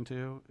talking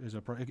to.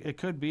 It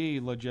could be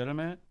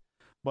legitimate,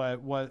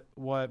 but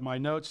what my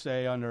notes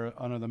say under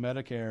the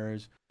Medicare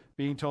is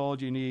being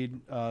told you need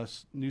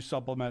new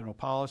supplemental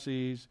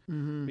policies,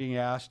 being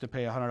asked to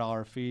pay a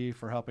 $100 fee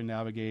for helping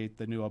navigate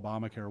the new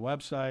Obamacare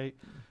website.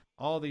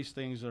 All these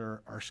things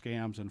are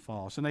scams and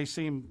false, and they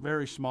seem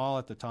very small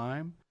at the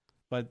time,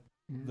 but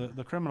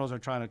the criminals are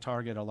trying to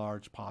target a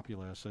large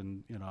populace,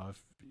 and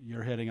if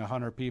you're hitting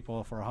 100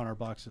 people for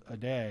 $100 a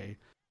day,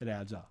 it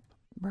adds up.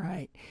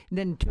 Right. And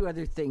then two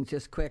other things,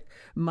 just quick.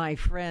 My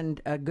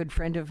friend, a good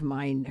friend of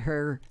mine,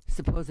 her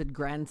supposed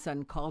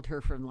grandson called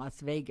her from Las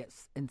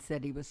Vegas and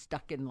said he was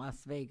stuck in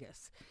Las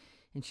Vegas.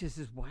 And she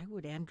says, why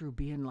would Andrew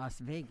be in Las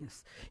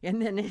Vegas?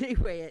 And then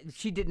anyway,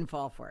 she didn't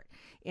fall for it.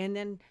 And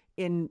then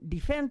in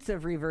defense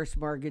of reverse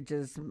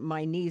mortgages,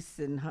 my niece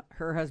and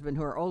her husband,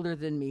 who are older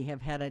than me,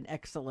 have had an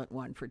excellent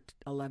one for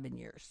 11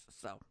 years.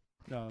 So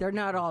No, They're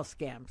not all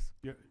scams.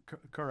 You're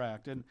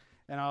correct, and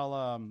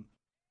I'll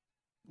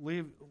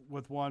leave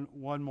with one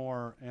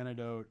more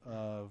anecdote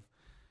of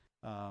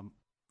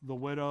the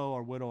widow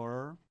or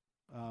widower.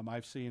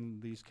 I've seen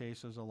these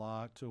cases a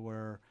lot to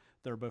where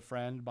they're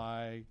befriended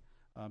by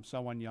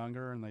someone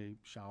younger, and they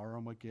shower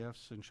them with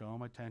gifts and show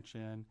them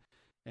attention,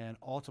 and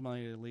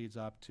ultimately it leads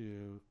up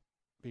to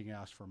being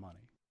asked for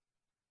money.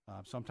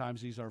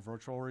 Sometimes these are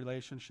virtual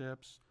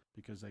relationships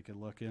because they can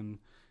look and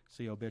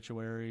see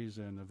obituaries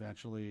and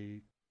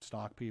eventually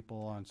stalk people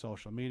on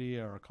social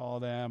media or call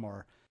them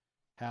or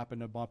happen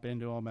to bump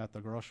into them at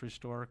the grocery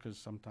store because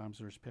sometimes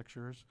there's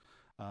pictures.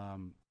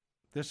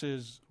 This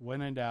is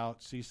when in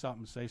doubt, see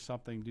something, say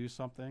something, do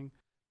something.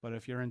 But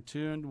if you're in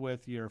tune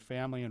with your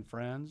family and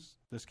friends,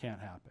 this can't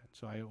happen.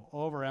 So I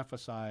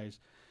overemphasize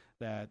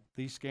that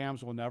these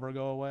scams will never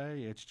go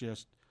away. It's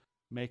just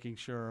making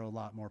sure a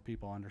lot more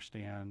people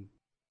understand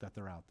that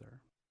they're out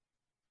there.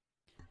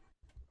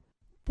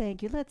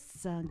 Thank you.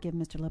 Let's give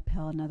Mr.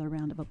 Lapel another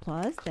round of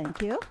applause.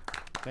 Thank you.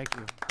 Thank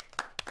you.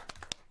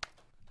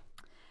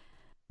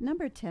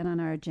 Number 10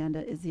 on our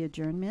agenda is the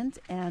adjournment.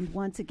 And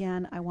once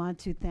again, I want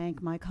to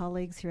thank my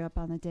colleagues here up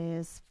on the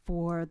dais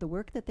for the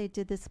work that they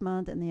did this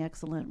month and the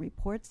excellent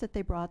reports that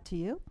they brought to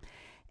you,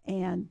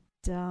 and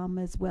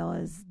as well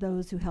as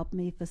those who helped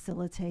me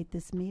facilitate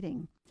this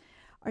meeting.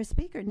 Our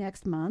speaker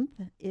next month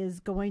is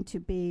going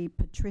to be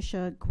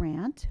Patricia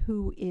Grant,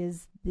 who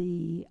is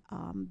the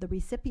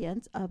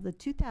recipient of the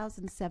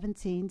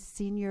 2017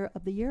 Senior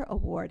of the Year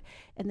Award.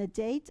 And the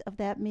date of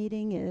that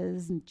meeting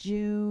is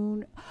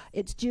June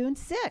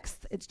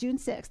 6th. It's June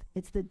 6th.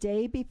 It's the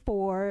day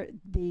before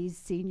the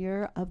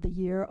Senior of the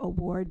Year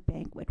Award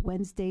banquet,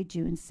 Wednesday,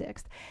 June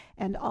 6th.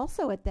 And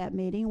also at that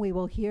meeting, we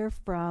will hear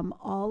from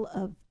all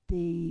of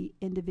the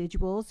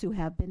individuals who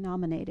have been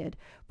nominated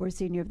for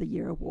Senior of the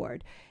Year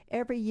Award.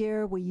 Every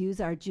year we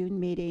use our June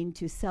meeting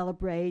to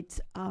celebrate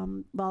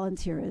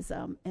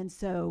volunteerism, and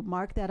so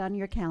mark that on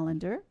your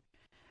calendar.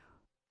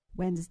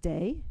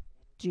 Wednesday,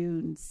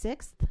 June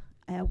 6th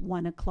at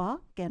 1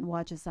 o'clock, and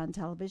watch us on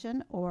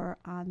television or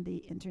on the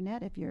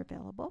internet if you're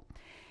available.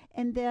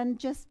 And then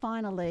just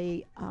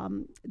finally,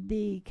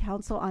 the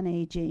Council on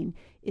Aging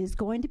is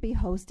going to be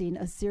hosting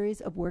a series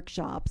of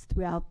workshops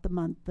throughout the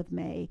month of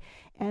May,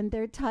 and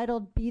they're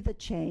titled Be the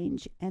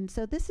Change. And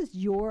so this is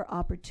your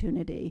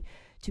opportunity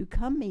to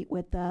come meet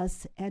with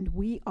us, and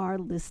we are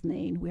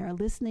listening. We are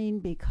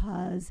listening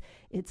because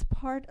it's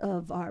part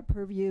of our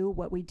purview.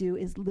 What we do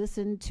is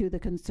listen to the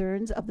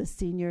concerns of the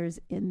seniors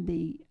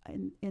in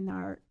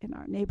our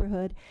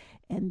neighborhood,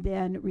 and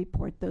then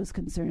report those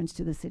concerns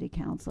to the City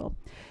Council.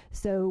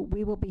 So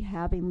we will be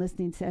having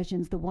listening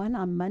sessions. The one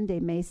on Monday,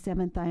 May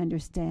 7th, I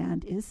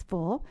understand, is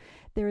full.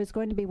 There is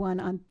going to be one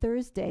on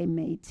Thursday,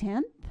 May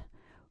 10th,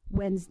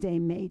 Wednesday,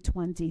 May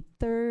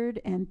 23rd,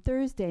 and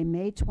Thursday,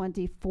 May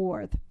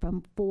 24th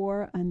from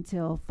 4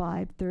 until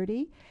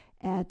 5:30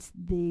 at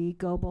the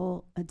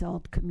Goebel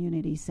Adult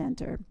Community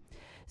Center.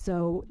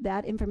 So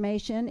that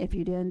information, if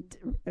you didn't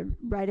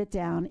write it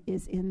down,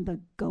 is in the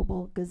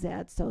Goebel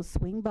Gazette. So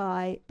swing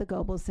by the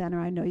Goebel Center.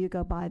 I know you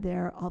go by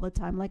there all the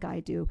time like I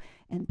do,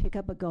 and pick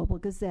up a Goebel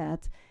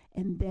Gazette.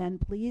 And then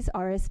please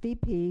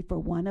RSVP for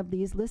one of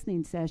these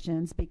listening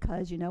sessions,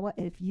 because you know what?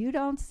 If you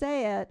don't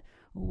say it,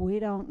 we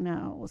don't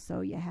know.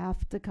 So you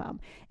have to come.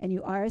 And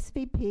you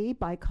RSVP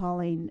by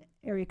calling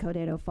area code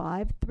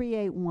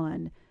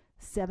 805-381-7362,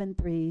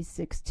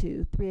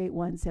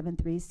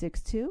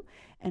 381-7362.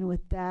 And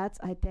with that,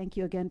 I thank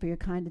you again for your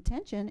kind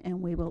attention,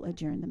 and we will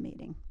adjourn the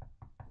meeting.